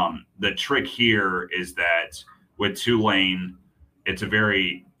 The trick here is that with Tulane, it's a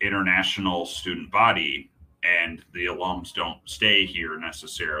very international student body, and the alums don't stay here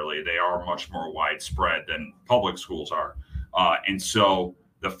necessarily. They are much more widespread than public schools are. And so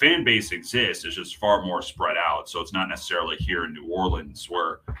the fan base exists, it's just far more spread out. So it's not necessarily here in New Orleans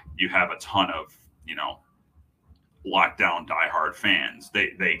where you have a ton of, lockdown diehard fans.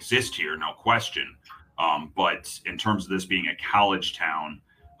 They exist here, no question. But in terms of this being a college town,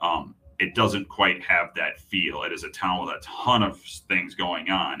 it doesn't quite have that feel. It is a town with a ton of things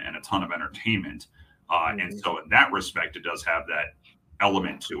going on and a ton of entertainment. And so in that respect, it does have that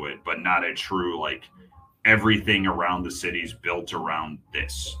element to it, but not a true, everything around the city's built around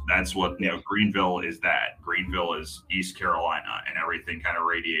this. That's what, Greenville is that. Greenville is East Carolina, and everything kind of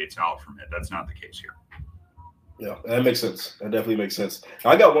radiates out from it. That's not the case here. Yeah, that makes sense. That definitely makes sense.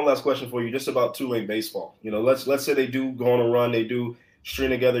 I got one last question for you, just about Tulane baseball. Let's say they do go on a run, they do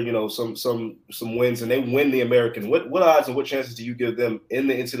string together, some wins, and they win the American. What odds and what chances do you give them in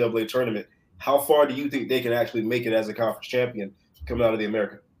the NCAA tournament? How far do you think they can actually make it as a conference champion coming out of the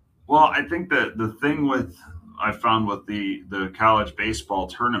American? Well, I think that the thing I found with the college baseball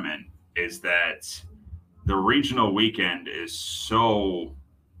tournament is that the regional weekend is so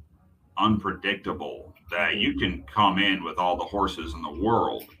unpredictable that you can come in with all the horses in the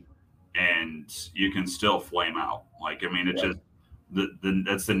world and you can still flame out. It's just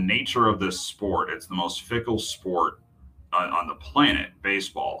that's the nature of this sport. It's the most fickle sport on the planet,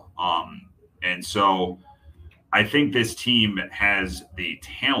 baseball. And so I think this team has the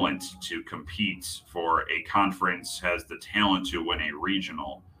talent to compete for a conference, has the talent to win a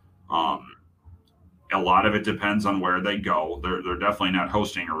regional. A lot of it depends on where they go. They're definitely not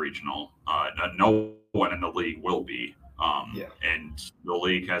hosting a regional. No one in the league will be. And the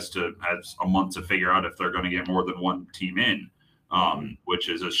league has a month to figure out if they're going to get more than one team in, which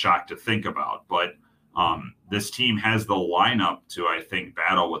is a shock to think about. But this team has the lineup to, I think,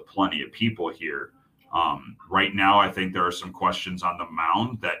 battle with plenty of people here. Right now, I think there are some questions on the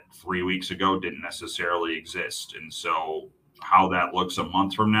mound that 3 weeks ago didn't necessarily exist. And so how that looks a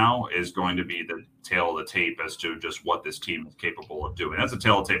month from now is going to be the tail of the tape as to just what this team is capable of doing. That's a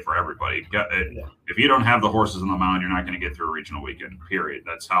tail of the tape for everybody. If you don't have the horses on the mound, you're not going to get through a regional weekend, period.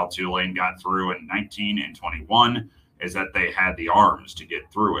 That's how Tulane got through in 19 and 21, is that they had the arms to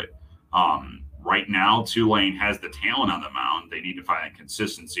get through it. Right now, Tulane has the talent on the mound. They need to find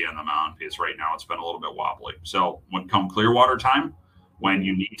consistency on the mound because right now it's been a little bit wobbly. So when come Clearwater time, when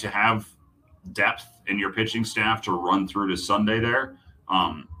you need to have depth in your pitching staff to run through to Sunday there,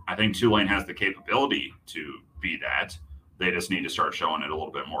 I think Tulane has the capability to be that. They just need to start showing it a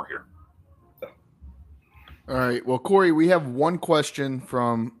little bit more here. All right. Well, Corey, we have one question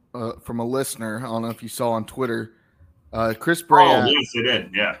from a listener. I don't know if you saw on Twitter. Chris Bray. Yes, I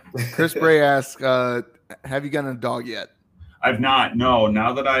did. Yeah. Chris Bray asked, have you gotten a dog yet? I've not. No.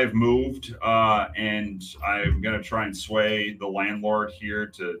 Now that I've moved, and I'm going to try and sway the landlord here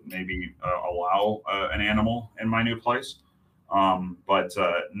to maybe allow an animal in my new place. But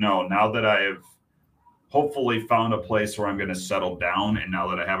no. Now that I have hopefully found a place where I'm going to settle down, and now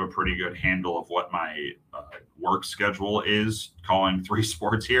that I have a pretty good handle of what my work schedule is, calling 3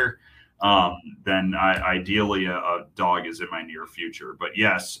 sports here. Then ideally a dog is in my near future. But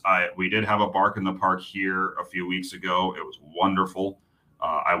yes, we did have a bark in the park here a few weeks ago. It was wonderful.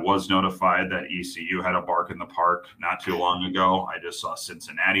 I was notified that ECU had a bark in the park not too long ago. I just saw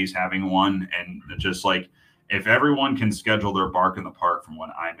Cincinnati's having one. And just if everyone can schedule their bark in the park from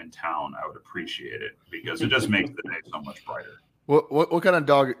when I'm in town, I would appreciate it because it just makes the day so much brighter. What kind of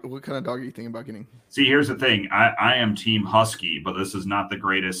dog? What kind of dog are you thinking about getting? See, here's the thing. I am team husky, but this is not the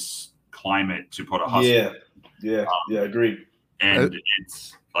greatest climate to put a husky. Yeah, agreed. And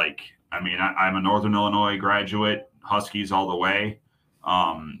it's like, I mean, I'm a Northern Illinois graduate, Huskies all the way.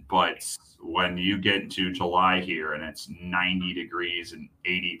 But when you get into July here and it's 90 degrees and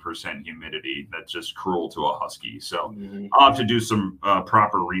 80% humidity, that's just cruel to a husky. So I'll have to do some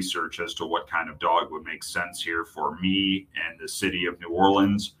proper research as to what kind of dog would make sense here for me and the city of New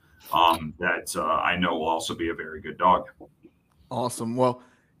Orleans. That I know will also be a very good dog. Awesome. Well,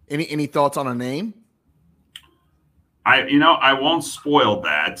 any thoughts on a name? I won't spoil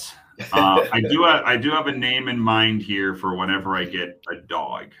that. I do have a name in mind here for whenever I get a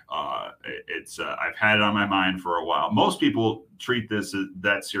dog. I've had it on my mind for a while. Most people treat this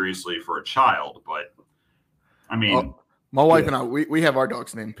that seriously for a child, but I mean, my wife and I we have our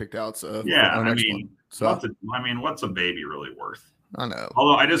dog's name picked out. So what's a baby really worth? I know.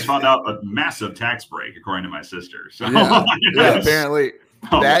 Although I just found out a massive tax break according to my sister. So yeah, apparently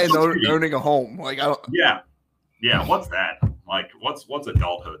that and owning a home. Like I don't. Yeah. What's that? Like, what's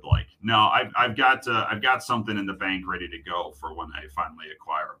adulthood like? No, I've got something in the bank ready to go for when I finally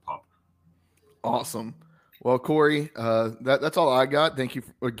acquire a pup. Awesome. Well, Corey, that's all I got. Thank you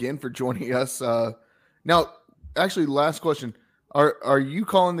again for joining us. Now, actually, last question: Are you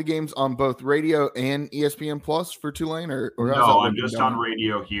calling the games on both radio and ESPN Plus for Tulane, or no? I'm just on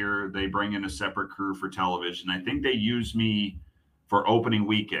radio here. They bring in a separate crew for television. I think they use me for opening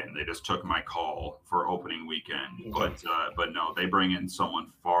weekend. They just took my call for opening weekend, but no, they bring in someone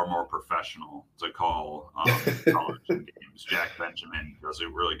far more professional to call television games. Jack Benjamin does a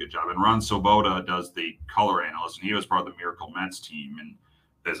really good job, and Ron Swoboda does the color analyst, and he was part of the Miracle Mets team and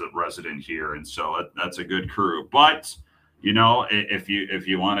is a resident here, and so that's a good crew. But if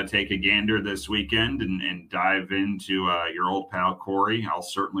you want to take a gander this weekend and dive into your old pal Corey, I'll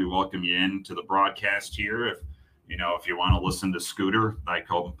certainly welcome you into the broadcast here. If you want to listen to Scooter, I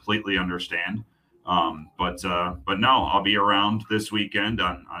completely understand. But no, I'll be around this weekend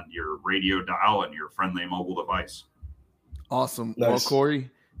on your radio dial and your friendly mobile device. Awesome. Nice. Well, Corey,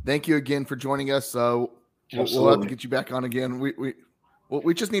 thank you again for joining us. We'll have to get you back on again. We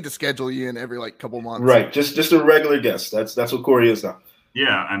just need to schedule you in every couple months. Right. Just a regular guest. That's what Corey is now.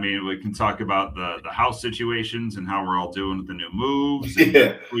 Yeah. I mean, we can talk about the house situations and how we're all doing with the new moves.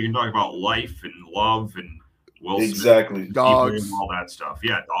 Yeah. We can talk about life and love and exactly dogs and all that stuff.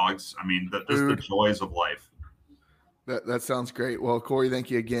 Yeah, dogs. I mean, that's the joys of life. That sounds great. Well, Corey, thank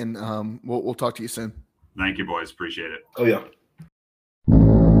you again. We'll talk to you soon. Thank you, boys. Appreciate it. Oh yeah.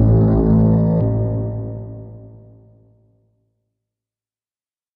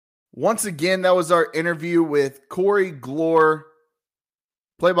 Once again, that was our interview with Corey Gloor,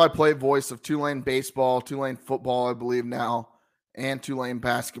 play-by-play voice of Tulane baseball, Tulane football, I believe now, and Tulane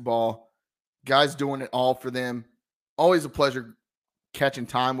basketball. Guys doing it all for them. Always a pleasure catching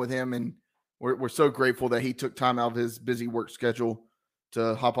time with him, and we're so grateful that he took time out of his busy work schedule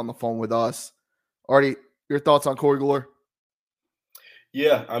to hop on the phone with us. Artie, your thoughts on Corey Gloor?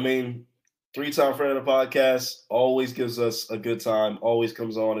 Yeah, I mean, 3-time friend of the podcast, always gives us a good time, always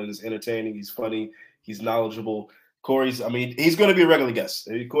comes on and is entertaining. He's funny. He's knowledgeable. He's going to be a regular guest.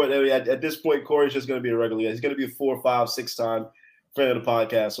 At this point, Corey's just going to be a regular guest. He's going to be a 4, 5, 6-time friend of the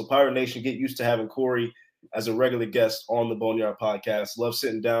podcast. So Pirate Nation, get used to having Corey as a regular guest on the Boneyard podcast. Love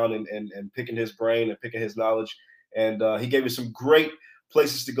sitting down and picking his brain and picking his knowledge. And he gave us some great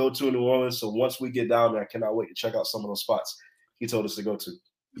places to go to in New Orleans. So once we get down there, I cannot wait to check out some of those spots he told us to go to.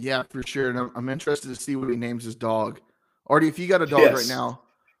 Yeah, for sure. And I'm interested to see what he names his dog. Artie, if you got a dog right now,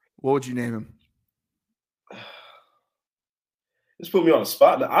 what would you name him? Just put me on the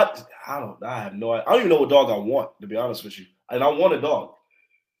spot. Now, I have no idea. I don't even know what dog I want, to be honest with you. And I want a dog.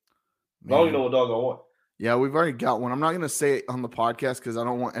 I don't even know what dog I want. Yeah, we've already got one. I'm not going to say it on the podcast because I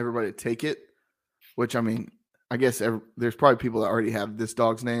don't want everybody to take it, which, I mean, I guess there's probably people that already have this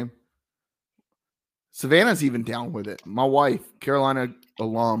dog's name. Savannah's even down with it. My wife, Carolina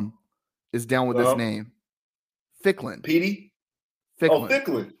alum, is down with this name. Ficklin. Petey? Ficklin. Oh,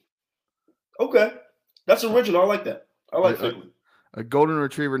 Ficklin. Okay. That's original. I like that. I like Ficklin. A golden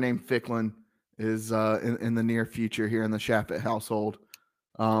retriever named Ficklin is in the near future here in the Shaffett household.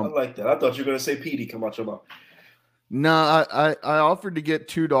 I like that. I thought you were going to say Petey come out your mouth. No, I offered to get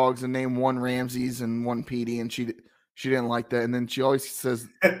 2 dogs and name one Ramses and one Petey, and she didn't like that. And then she always says,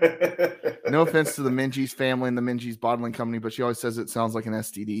 no offense to the Minges family and the Minges bottling company, but she always says it sounds like an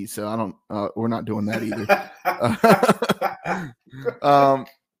STD. So I don't. We're not doing that either.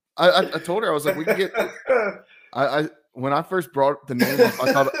 I told her, I was like, we can get. When I first brought the name up,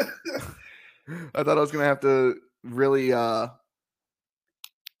 I thought I was gonna have to really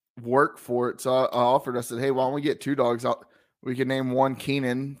work for it. So I offered. I said, "Hey, why don't we get 2 dogs? We can name one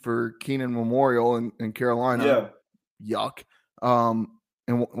Keenan for Keenan Memorial in Carolina. Yeah. Yuck.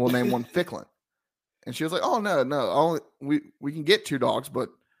 And we'll name one Ficklin." And she was like, "Oh no, we can get 2 dogs, but."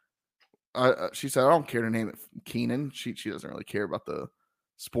 She said, "I don't care to name it Keenan." She doesn't really care about the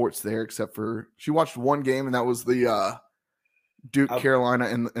sports there, except for she watched one game, and that was the Duke Carolina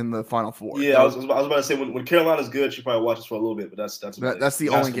in the Final Four. Yeah, I was about to say when Carolina's good, she probably watches for a little bit, but that's the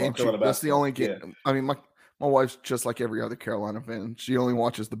only game. That's the only game. Yeah. I mean, my wife's just like every other Carolina fan. She only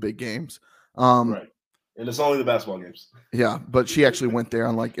watches the big games. Right, and it's only the basketball games. Yeah, but she actually went there,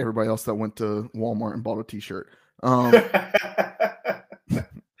 unlike everybody else that went to Walmart and bought a T-shirt.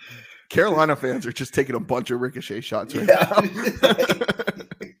 Carolina fans are just taking a bunch of ricochet shots right now.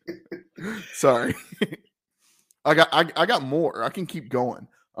 Sorry. I got more. I can keep going.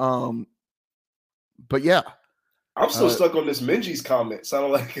 But yeah. I'm still stuck on this Minji's comment. Sounded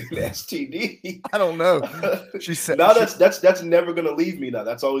like an STD. I don't know. She said now that's never gonna leave me now.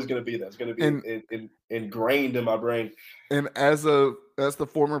 That's always gonna be there. It's gonna be ingrained in my brain. And as the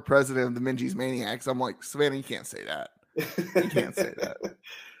former president of the Minji's Maniacs, I'm like, Savannah, you can't say that. You can't say that.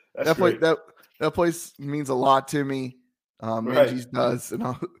 That place means a lot to me. Minji's does, and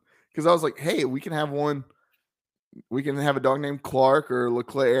because I was like, hey, we can have one. We can have a dog named Clark or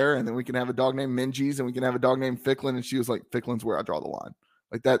LeClaire, and then we can have a dog named Minji's, and we can have a dog named Ficklin. And she was like, Ficklin's where I draw the line.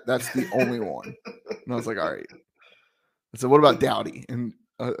 Like that's the only one. And I was like, all right. I said, what about Dowdy? And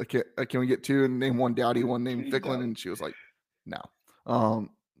can we get 2 and name one Dowdy, one named Ficklin? And she was like, no.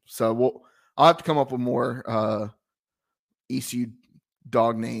 So I'll have to come up with more ECU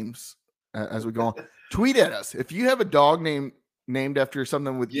dog names as we go on. Tweet at us if you have a dog named after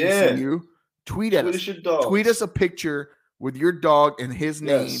something with ECU. Tweet at us. Tweet us a picture with your dog and his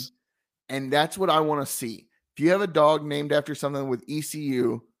name, and that's what I want to see. If you have a dog named after something with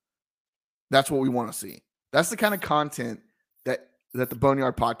ECU, that's what we want to see. That's the kind of content that the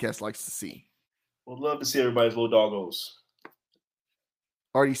Boneyard Podcast likes to see. We'd love to see everybody's little doggos.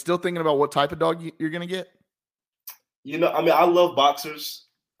 Are you still thinking about what type of dog you're going to get? You know, I mean, I love boxers.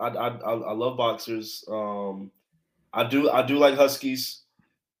 I love boxers. I do like huskies.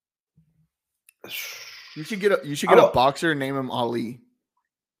 You should get a boxer and name him Ali.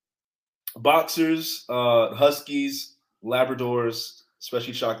 Boxers, huskies, Labradors,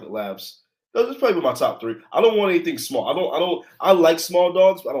 especially chocolate labs. Those are probably my top 3. I don't want anything small. I like small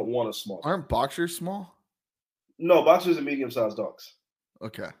dogs, but I don't want a small dog. Aren't boxers small? No, boxers are medium-sized dogs.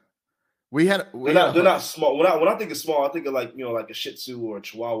 Okay. They're not small. When I think of small, I think of like a Shih Tzu or a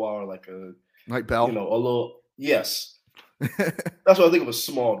Chihuahua or like Belle. A little. Yes. That's what I think of a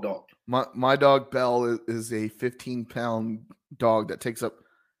small dog. My dog Belle is a 15-pound dog that takes up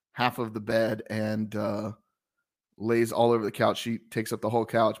half of the bed and lays all over the couch. She takes up the whole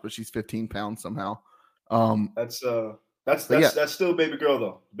couch, but she's 15 pounds somehow. That's still baby girl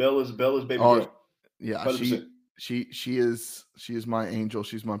though. Belle is baby girl. Yeah, 100%. She is my angel.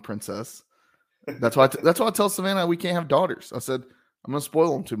 She's my princess. That's why I tell Savannah we can't have daughters. I said I'm gonna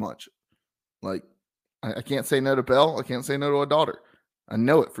spoil them too much. Like I can't say no to Belle. I can't say no to a daughter. I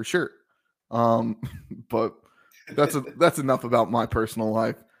know it for sure. But that's enough about my personal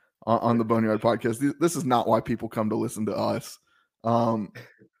life on the Boneyard Podcast. This is not why people come to listen to us. Gosh.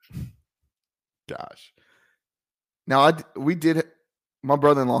 Now my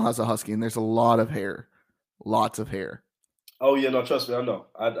brother-in-law has a husky, and there's a lot of hair, lots of hair. Oh yeah, no, trust me, I know.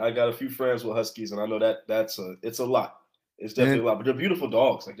 I got a few friends with huskies, and I know it's a lot. It's definitely a lot, but they're beautiful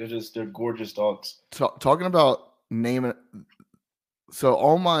dogs. Like they're gorgeous dogs. Talking about naming, so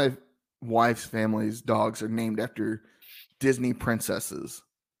all my wife's family's dogs are named after Disney princesses.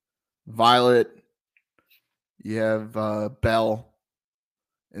 Violet, you have Belle,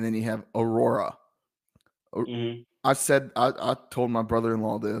 and then you have Aurora. Mm-hmm. I told my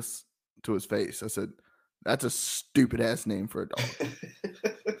brother-in-law this to his face. I said, that's a stupid ass name for a dog.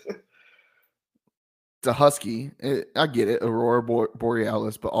 It's a husky. I get it, Aurora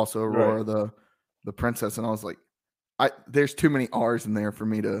Borealis, but also Aurora the princess. And I was like, there's too many R's in there for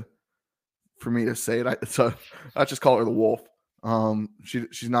me to say it. So I just call her the wolf.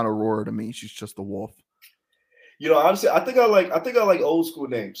 She's not Aurora to me. She's just the wolf. Honestly, I think I like old school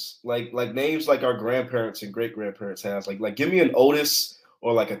names, like names like our grandparents and great grandparents has. Like give me an Otis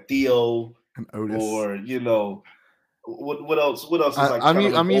or like a Theo, an Otis, or what else? What else is like?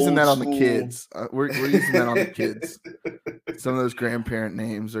 I'm using that on the kids. We're using that on the kids. Some of those grandparent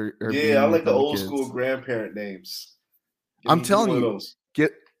names are I like the old school grandparent names. I'm telling you,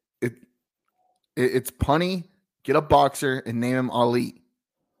 get it. It's punny. Get a boxer and name him Ali.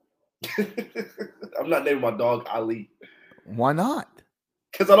 I'm not naming my dog Ali. Why not?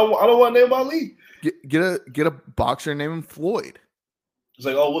 Because I don't want to name Ali. Get a boxer named Floyd. It's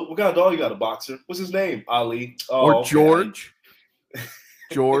like, oh, what kind of dog you got? A boxer? What's his name? Ali. Oh, or okay. George.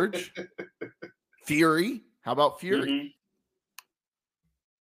 George. Fury. How about Fury? Mm-hmm.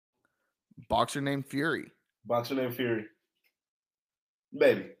 Boxer named Fury. Boxer named Fury.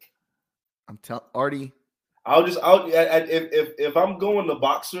 Maybe. I'm telling Artie. If I'm going the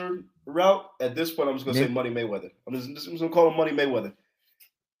boxer route at this point, I'm just gonna say Money Mayweather. I'm just gonna call him Money Mayweather.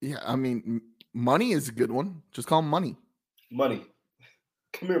 Yeah, I mean, Money is a good one. Just call him Money. Money.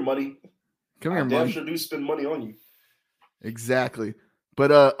 Come here, Money. Come here, I Money. damn sure do spend money on you. Exactly.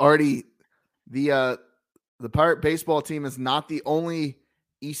 But Artie, the Pirate baseball team is not the only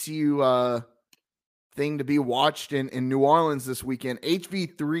ECU thing to be watched in New Orleans this weekend.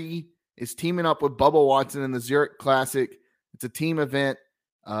 HV3 is teaming up with Bubba Watson in the Zurich Classic. It's a team event.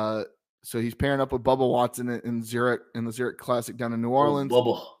 So he's pairing up with Bubba Watson in Zurich in the Zurich Classic down in New Orleans. Oh,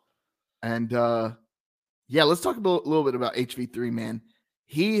 Bubba. And yeah, let's talk a little bit about HV3, man.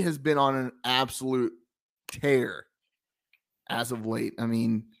 He has been on an absolute tear as of late. I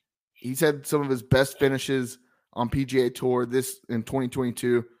mean, he's had some of his best finishes on PGA Tour this in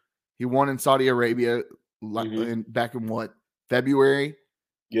 2022. He won in Saudi Arabia back in what, February?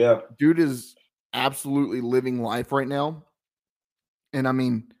 Yeah. Dude is absolutely living life right now. And I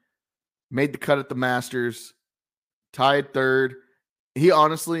mean, made the cut at the Masters, tied third. He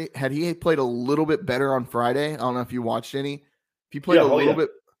honestly, had he played a little bit better on Friday, I don't know if you watched any. If he played a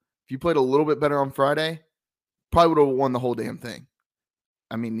little bit better on Friday, probably would have won the whole damn thing.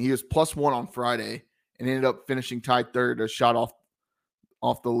 I mean, he was +1 on Friday and ended up finishing tied third, a shot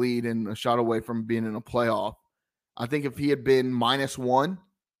off the lead and a shot away from being in a playoff. I think if he had been -1,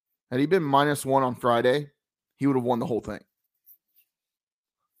 had he been -1 on Friday, he would have won the whole thing.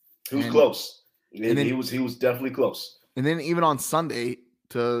 He was close. He was definitely close. And then even on Sunday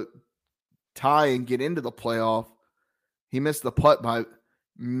to tie and get into the playoff, he missed the putt by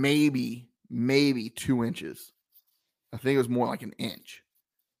maybe 2 inches. I think it was more like an inch.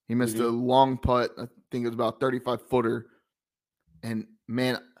 He missed a long putt. I think it was about 35-footer. And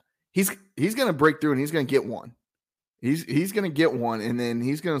man, he's going to break through and he's going to get one. He's going to get one, and then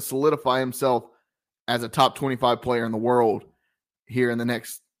he's going to solidify himself as a top 25 player in the world here in the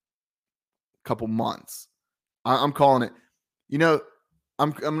next couple months. I'm calling it. You know,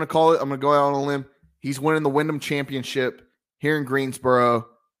 I'm going to call it. I'm going to go out on a limb. He's winning the Wyndham Championship here in Greensboro,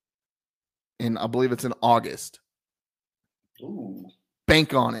 and I believe it's in August. Ooh.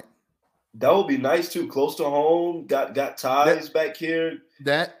 Bank on it. That would be nice too. Close to home. Got ties back here.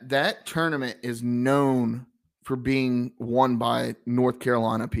 That tournament is known for being won by North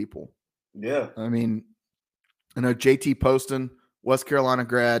Carolina people. Yeah. I mean, I know JT Poston, West Carolina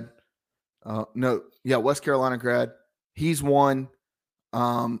grad. West Carolina grad. He's won.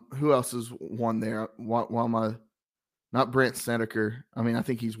 Who else has won there? Why am I not Brent Snedeker? I mean, I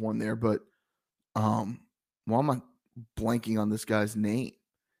think he's won there, but why am I blanking on this guy's name?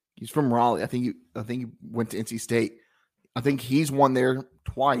 He's from Raleigh. I think he went to NC State. I think he's won there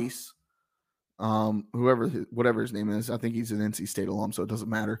twice. Whatever his name is, I think he's an NC State alum, so it doesn't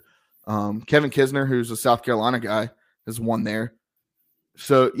matter. Kevin Kisner, who's a South Carolina guy, has won there.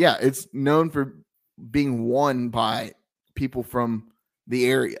 So yeah, it's known for being won by people from the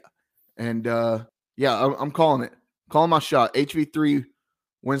area. And I'm calling it. Calling my shot. HV3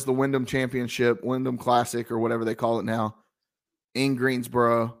 wins the Wyndham Championship, Wyndham Classic, or whatever they call it now, in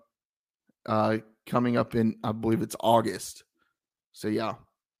Greensboro, coming up in, I believe it's August. So yeah.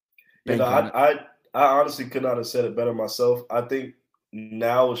 I honestly could not have said it better myself. I think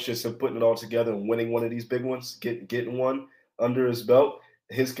now it's just him putting it all together and winning one of these big ones, getting one under his belt.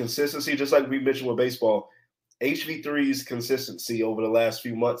 His consistency, just like we mentioned with baseball, HV3's consistency over the last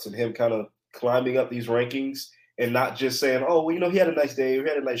few months and him kind of climbing up these rankings and not just saying, oh, well, he had a nice day, he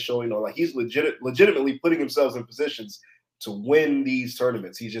had a nice show, like he's legitimately putting himself in positions to win these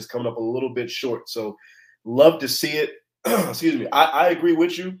tournaments. He's just coming up a little bit short. So love to see it. Excuse me. I agree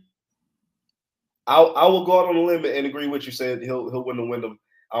with you. I will go out on a limb and agree with you, saying he'll win the Wyndham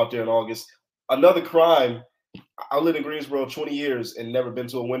out there in August. Another crime. I lived in Greensboro 20 years and never been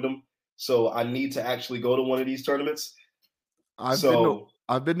to a Wyndham, so I need to actually go to one of these tournaments. I've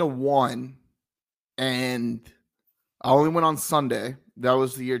been to one, and I only went on Sunday. That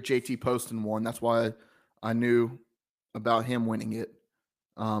was the year JT Poston won. That's why I knew about him winning it.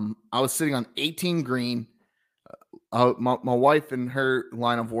 I was sitting on 18 green. My wife and her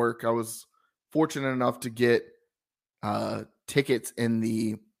line of work, I was fortunate enough to get tickets in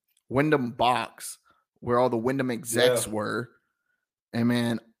the Wyndham box where all the Wyndham execs were. And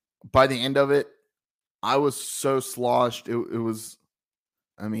man, by the end of it, I was so sloshed. It was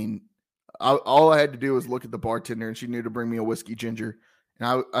I mean, all I had to do was look at the bartender, and she knew to bring me a whiskey ginger,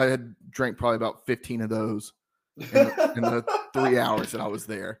 and I had drank probably about 15 of those in the 3 hours that I was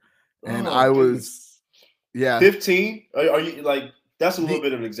there, and I was, 15. Are you like? That's a little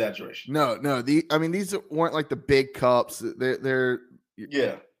bit of an exaggeration. No. I mean, these weren't like the big cups. They're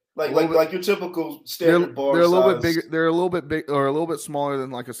like your typical standard bar. They're a little bit bigger. They're a little bit big, or a little bit smaller than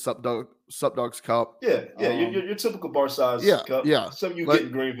like a Sup Dogs cup. Yeah. Your typical bar size cup. Yeah. Something you get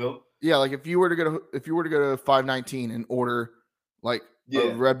in Greenville. Yeah, like if you were to go to 519 and order like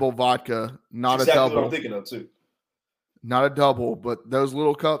a Red Bull vodka, not a double. What I'm thinking of too. Not a double, but those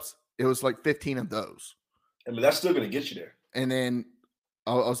little cups, it was like 15 of those. I mean, that's still going to get you there. And then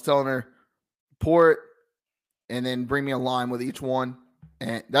I was telling her, pour it, and then bring me a lime with each one.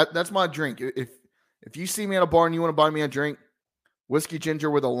 And that's my drink. If you see me at a bar and you want to buy me a drink, whiskey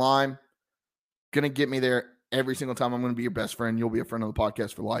ginger with a lime, gonna get me there every single time. I'm gonna be your best friend. You'll be a friend of the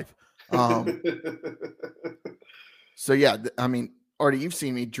podcast for life. So yeah, I mean, Artie, you've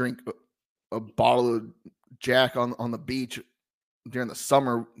seen me drink a bottle of Jack on the beach during the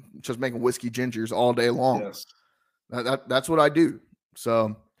summer, just making whiskey gingers all day long. Yes. That's what I do.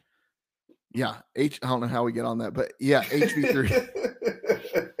 So yeah, I don't know how we get on that, but yeah, HV3.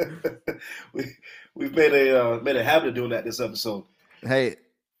 We've made a habit of doing that this episode. Hey,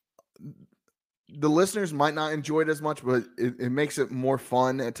 the listeners might not enjoy it as much, but it makes it more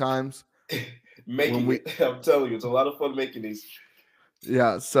fun at times. I'm telling you, it's a lot of fun making these.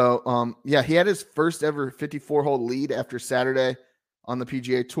 Yeah. So, he had his first ever 54-hole lead after Saturday on the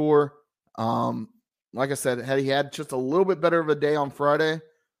PGA Tour. Like I said, had he had just a little bit better of a day on Friday,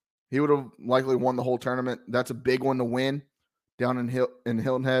 he would have likely won the whole tournament. That's a big one to win down in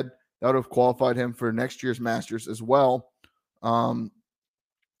Hilton Head. That would have qualified him for next year's Masters as well. But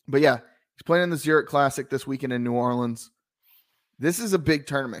yeah, he's playing in the Zurich Classic this weekend in New Orleans. This is a big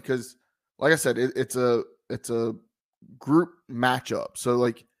tournament because, like I said, it's a group matchup. So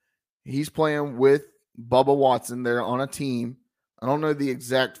like he's playing with Bubba Watson. They're on a team. I don't know the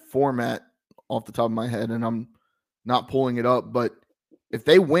exact format off the top of my head, and I'm not pulling it up, but if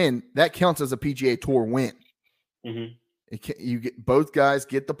they win, that counts as a PGA Tour win. Mm-hmm. Both guys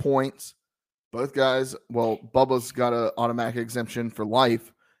get the points. Both guys, well, Bubba's got an automatic exemption for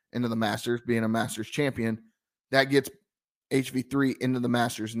life into the Masters, being a Masters champion. That gets HV3 into the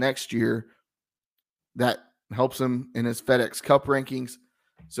Masters next year. That helps him in his FedEx Cup rankings.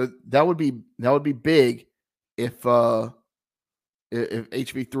 So that would be big if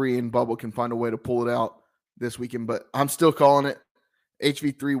HV3 and Bubba can find a way to pull it out this weekend. But I'm still calling it.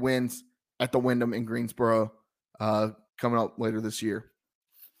 HV3 wins at the Wyndham in Greensboro coming up later this year.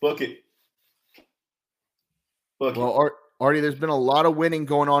 Book it. Well, Artie, there's been a lot of winning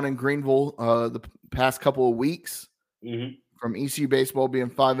going on in Greenville the past couple of weeks. Mm-hmm. From ECU baseball being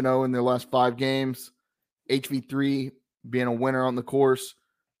 5-0 in their last 5 games, HV3 being a winner on the course,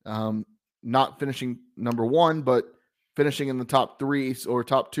 not finishing number 1, but finishing in the top 3 or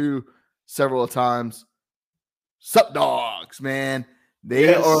top 2 several times. Sup Dogs, man.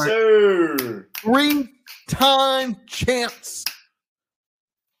 They are 3-time champs.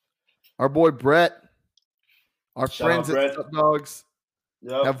 Our boy Brett, our friends at Sup Dogs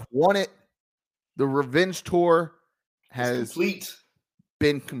have won it. The Revenge Tour has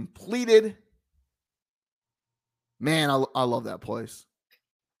been completed. Man, I love that place.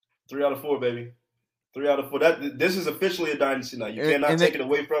 3 out of 4, baby. 3 out of 4. This is officially a dynasty now. You cannot take it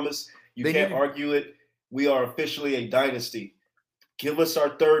away from us. You can't argue it. We are officially a dynasty. Give us our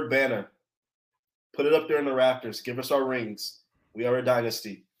 3rd banner. Put it up there in the rafters. Give us our rings. We are a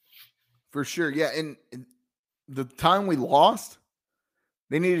dynasty. For sure. Yeah. And the time we lost,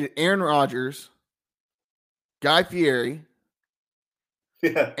 they needed Aaron Rodgers, Guy Fieri.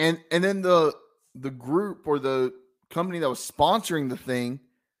 Yeah. And then the group or the company that was sponsoring the thing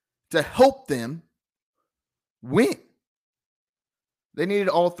to help them win. They needed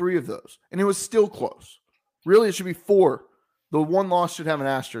all 3 of those. And it was still close. Really, it should be 4. The one loss should have an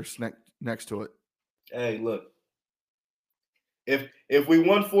asterisk next to it. Hey, look. If we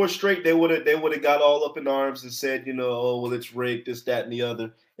won 4 straight, they would have got all up in arms and said, oh, well, it's rigged, this, that, and the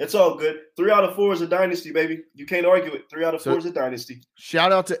other. It's all good. 3 out of 4 is a dynasty, baby. You can't argue it. 3 out of 4 is a dynasty.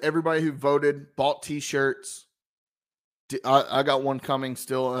 Shout out to everybody who voted, bought T-shirts. I got one coming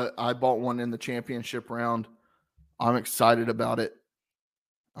still. I bought one in the championship round. I'm excited about it.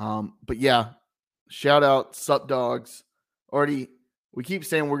 But yeah, shout out Sup Dogs. Already, we keep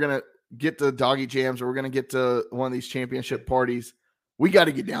saying we're going to get to Doggy Jams or we're going to get to one of these championship parties. We got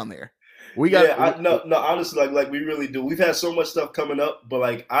to get down there. Honestly, like we really do. We've had so much stuff coming up, but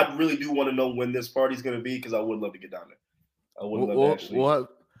like I really do want to know when this party's going to be because I would love to get down I wouldn't love to actually.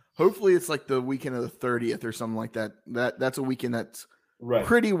 Hopefully it's like the weekend of the 30th or something like that. That's a weekend that's right.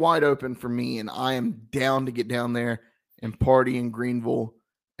 pretty wide open for me, and I am down to get down there and party in Greenville.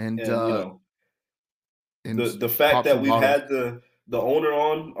 And you know, the fact that we've had the owner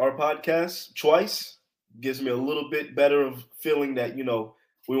on our podcast twice gives me a little bit better of feeling that, you know,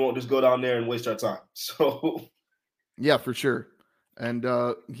 we won't just go down there and waste our time. So yeah, for sure. And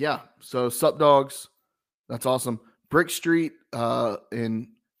so Sup Dogs, that's awesome. Brick Street at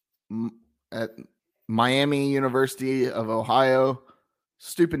Miami University of Ohio.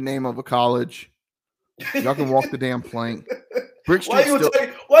 Stupid name of a college. Y'all can walk the damn plank. Brick Street.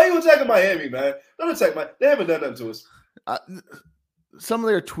 Why are you attacking Miami, man? Don't attack Miami. They haven't done nothing to us. Some of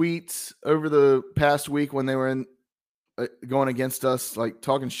their tweets over the past week when they were going against us, like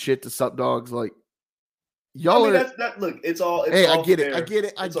talking shit to Sup Dogs, like y'all look, it's all. Hey, all I get fair. it.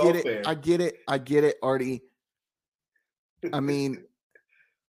 I get it, Artie. I mean,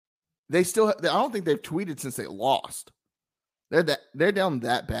 I don't think they've tweeted since they lost. They're down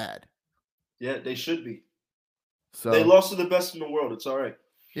that bad. Yeah, they should be. So they lost to the best in the world. It's all right.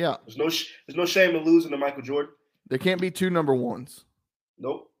 Yeah. There's no shame in losing to Michael Jordan. There can't be two number ones.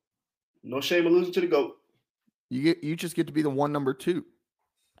 Nope. No shame in losing to the GOAT. You just get to be the one number two.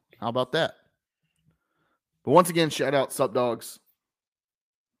 How about that? But once again, shout out Sup Dogs.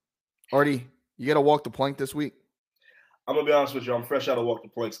 Artie, you got to walk the plank this week. I'm going to be honest with you. I'm fresh out of walk the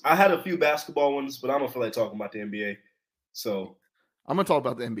planks. I had a few basketball ones, but I don't feel like talking about the NBA. So I'm going to talk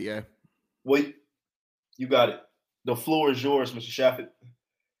about the NBA. Wait, you got it. The floor is yours, Mr.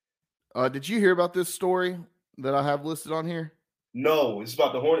 Shaffett. Did you hear about this story that I have listed on here? No, it's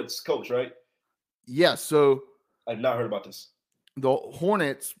about the Hornets coach, right? Yeah, so I've not heard about this. The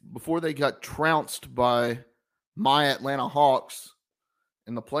Hornets, before they got trounced by my Atlanta Hawks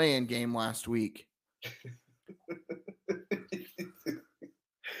in the play-in game last week.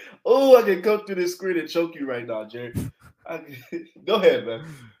 Oh, I can come through this screen and choke you right now, Jerry. Go ahead, man.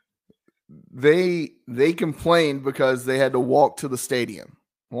 They complained because they had to walk to the stadium,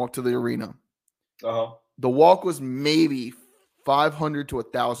 walk to the arena. Uh-huh. The walk was maybe 500 to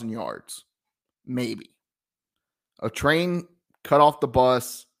 1,000 yards, maybe. A train cut off the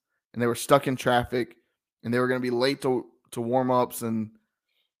bus, and they were stuck in traffic, and they were going to be late to warm-ups and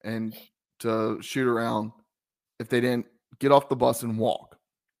to shoot around if they didn't get off the bus and walk.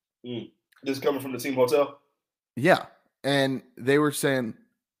 This is coming from the team hotel? Yeah, and they were saying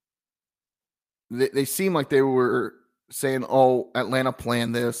they seemed like they were saying, oh, Atlanta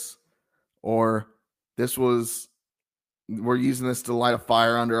planned this, or we're using this to light a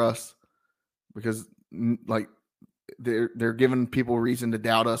fire under us because like they're giving people reason to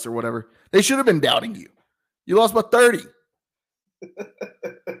doubt us or whatever. They should have been doubting you. You lost by 30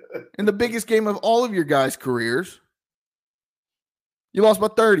 in the biggest game of all of your guys' careers. You lost by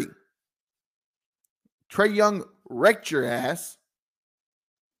 30. Trae Young wrecked your ass.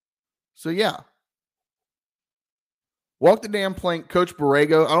 So yeah. Walk the damn plank, Coach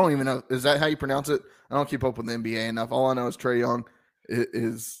Borrego. I don't even know. Is that how you pronounce it? I don't keep up with the NBA enough. All I know is Trae Young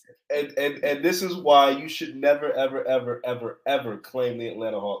is. And this is why you should never, ever, ever, ever, ever claim the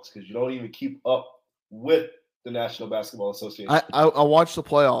Atlanta Hawks, because you don't even keep up with the National Basketball Association. I watch the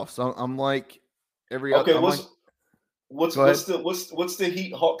playoffs. I'm like every okay. I'm what's the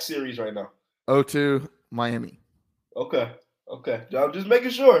Heat Hawk series right now? 0-2 Miami. Okay. I'm just making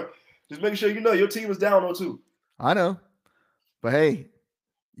sure. You know your team is down 0-2. I know. But hey,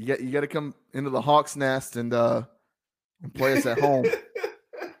 you got to come into the Hawks nest and play us at home.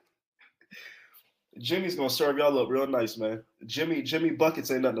 Jimmy's gonna serve y'all up real nice, man. Jimmy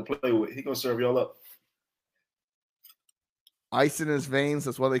buckets ain't nothing to play with. He gonna serve y'all up. Ice in his veins.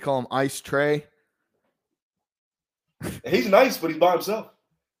 That's why they call him Ice Trae. He's nice, but he's by himself.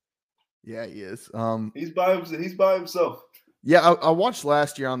 Yeah, he is. He's by himself. Yeah, I watched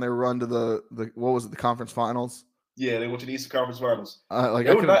last year on their run to the what was it, the conference finals. Yeah, they went to the Eastern Conference Finals.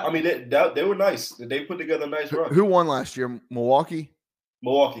 They were nice. They put together a nice run. Who won last year? Milwaukee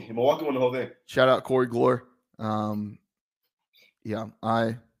won the whole thing. Shout out Corey Gloor.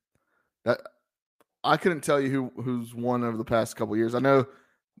 I couldn't tell you who's won over the past couple of years. I know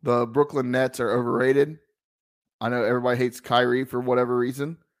the Brooklyn Nets are overrated. I know everybody hates Kyrie for whatever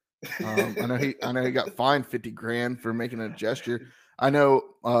reason. I know he got fined $50,000 for making a gesture. I know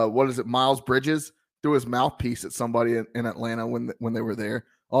Miles Bridges threw his mouthpiece at somebody in Atlanta when they were there.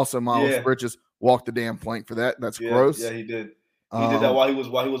 Also, Miles Bridges walked the damn plank for that. That's gross. Yeah, he did. He did that while he was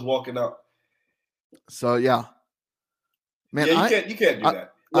walking out. So yeah, man, you can't do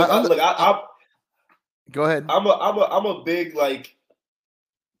that. Look, go ahead. I'm a big like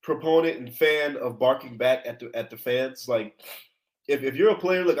proponent and fan of barking back at the fans. Like, if you're a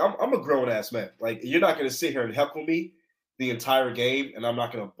player, like I'm a grown ass man. Like, you're not gonna sit here and heckle me the entire game, and I'm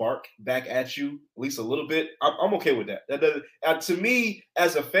not gonna bark back at you at least a little bit. I'm okay with that. That doesn't, to me,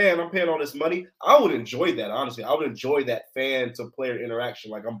 as a fan, I'm paying all this money. I would enjoy that, honestly. I would enjoy that fan to player interaction.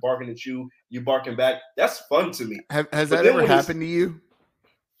 Like, I'm barking at you, you barking back. That's fun to me. Has that ever happened to you?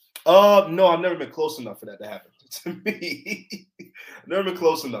 No, I've never been close enough for that to happen to me. Never been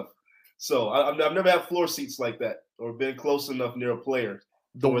close enough. So I've never had floor seats like that or been close enough near a player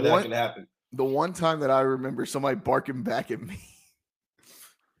where that can happen. The one time that I remember somebody barking back at me,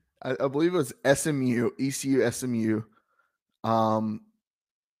 I believe it was ECU SMU.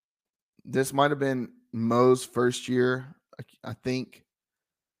 This might have been Mo's first year, I think.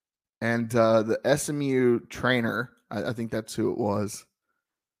 And the SMU trainer, I think that's who it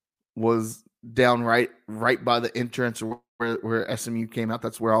was down right by the entrance where SMU came out.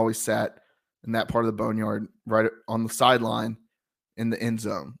 That's where I always sat, in that part of the boneyard, right on the sideline in the end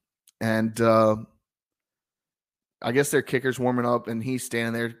zone. And I guess their kicker's warming up, and he's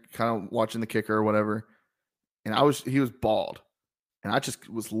standing there kind of watching the kicker or whatever. And he was bald, and I just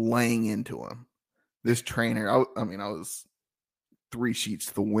was laying into him. This trainer, I was 3 sheets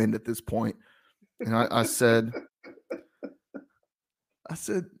to the wind at this point. And I said,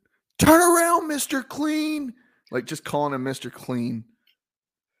 "Turn around, Mr. Clean." Like, just calling him Mr. Clean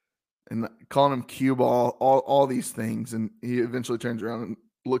and calling him cue ball, all these things. And he eventually turns around and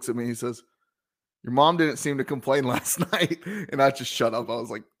looks at me. He says, "Your mom didn't seem to complain last night." And I just shut up. I was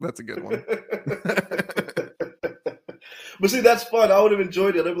like, that's a good one. But see, that's fun. I would have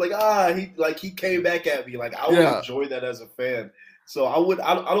enjoyed it. I'd be like, he came back at me. Like, I would enjoy that as a fan. So I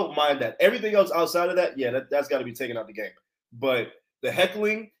don't mind that. Everything else outside of that, yeah, that's got to be taken out the game. But the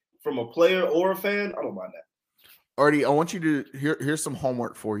heckling from a player or a fan, I don't mind that. Artie, I want you to here's some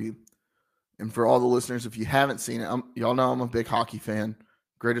homework for you. And for all the listeners, if you haven't seen it, y'all know I'm a big hockey fan.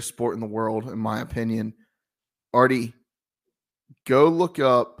 Greatest sport in the world, in my opinion. Artie, go look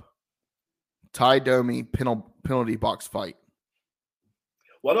up Ty Domi penalty box fight.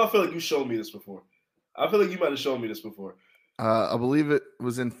 Why do I feel like you showed me this before? I feel like you might have shown me this before. I believe it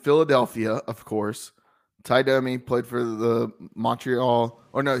was in Philadelphia, of course. Ty Domi played for the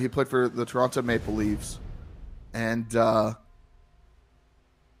he played for the Toronto Maple Leafs. And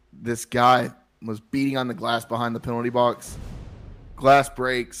this guy was beating on the glass behind the penalty box. Glass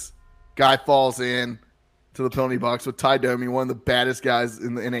breaks. Guy falls in to the penalty box with Ty Domi, one of the baddest guys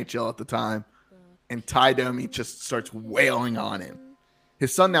in the NHL at the time. And Ty Domi just starts wailing on him.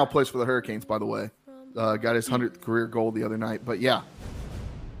 His son now plays for the Hurricanes, by the way. Got his 100th career goal the other night. But yeah,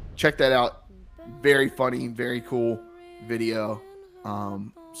 check that out. Very funny, very cool video.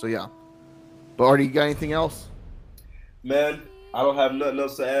 So yeah. But Artie, you got anything else? Man, I don't have nothing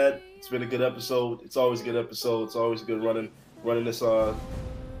else to add. It's been a good episode. It's always a good episode. It's always good running this up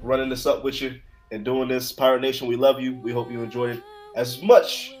with you and doing this. Pirate Nation, we love you. We hope you enjoyed it as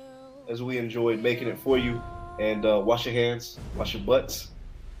much as we enjoyed making it for you. And wash your hands, wash your butts,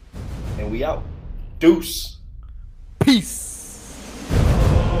 and we out. Deuce. Peace.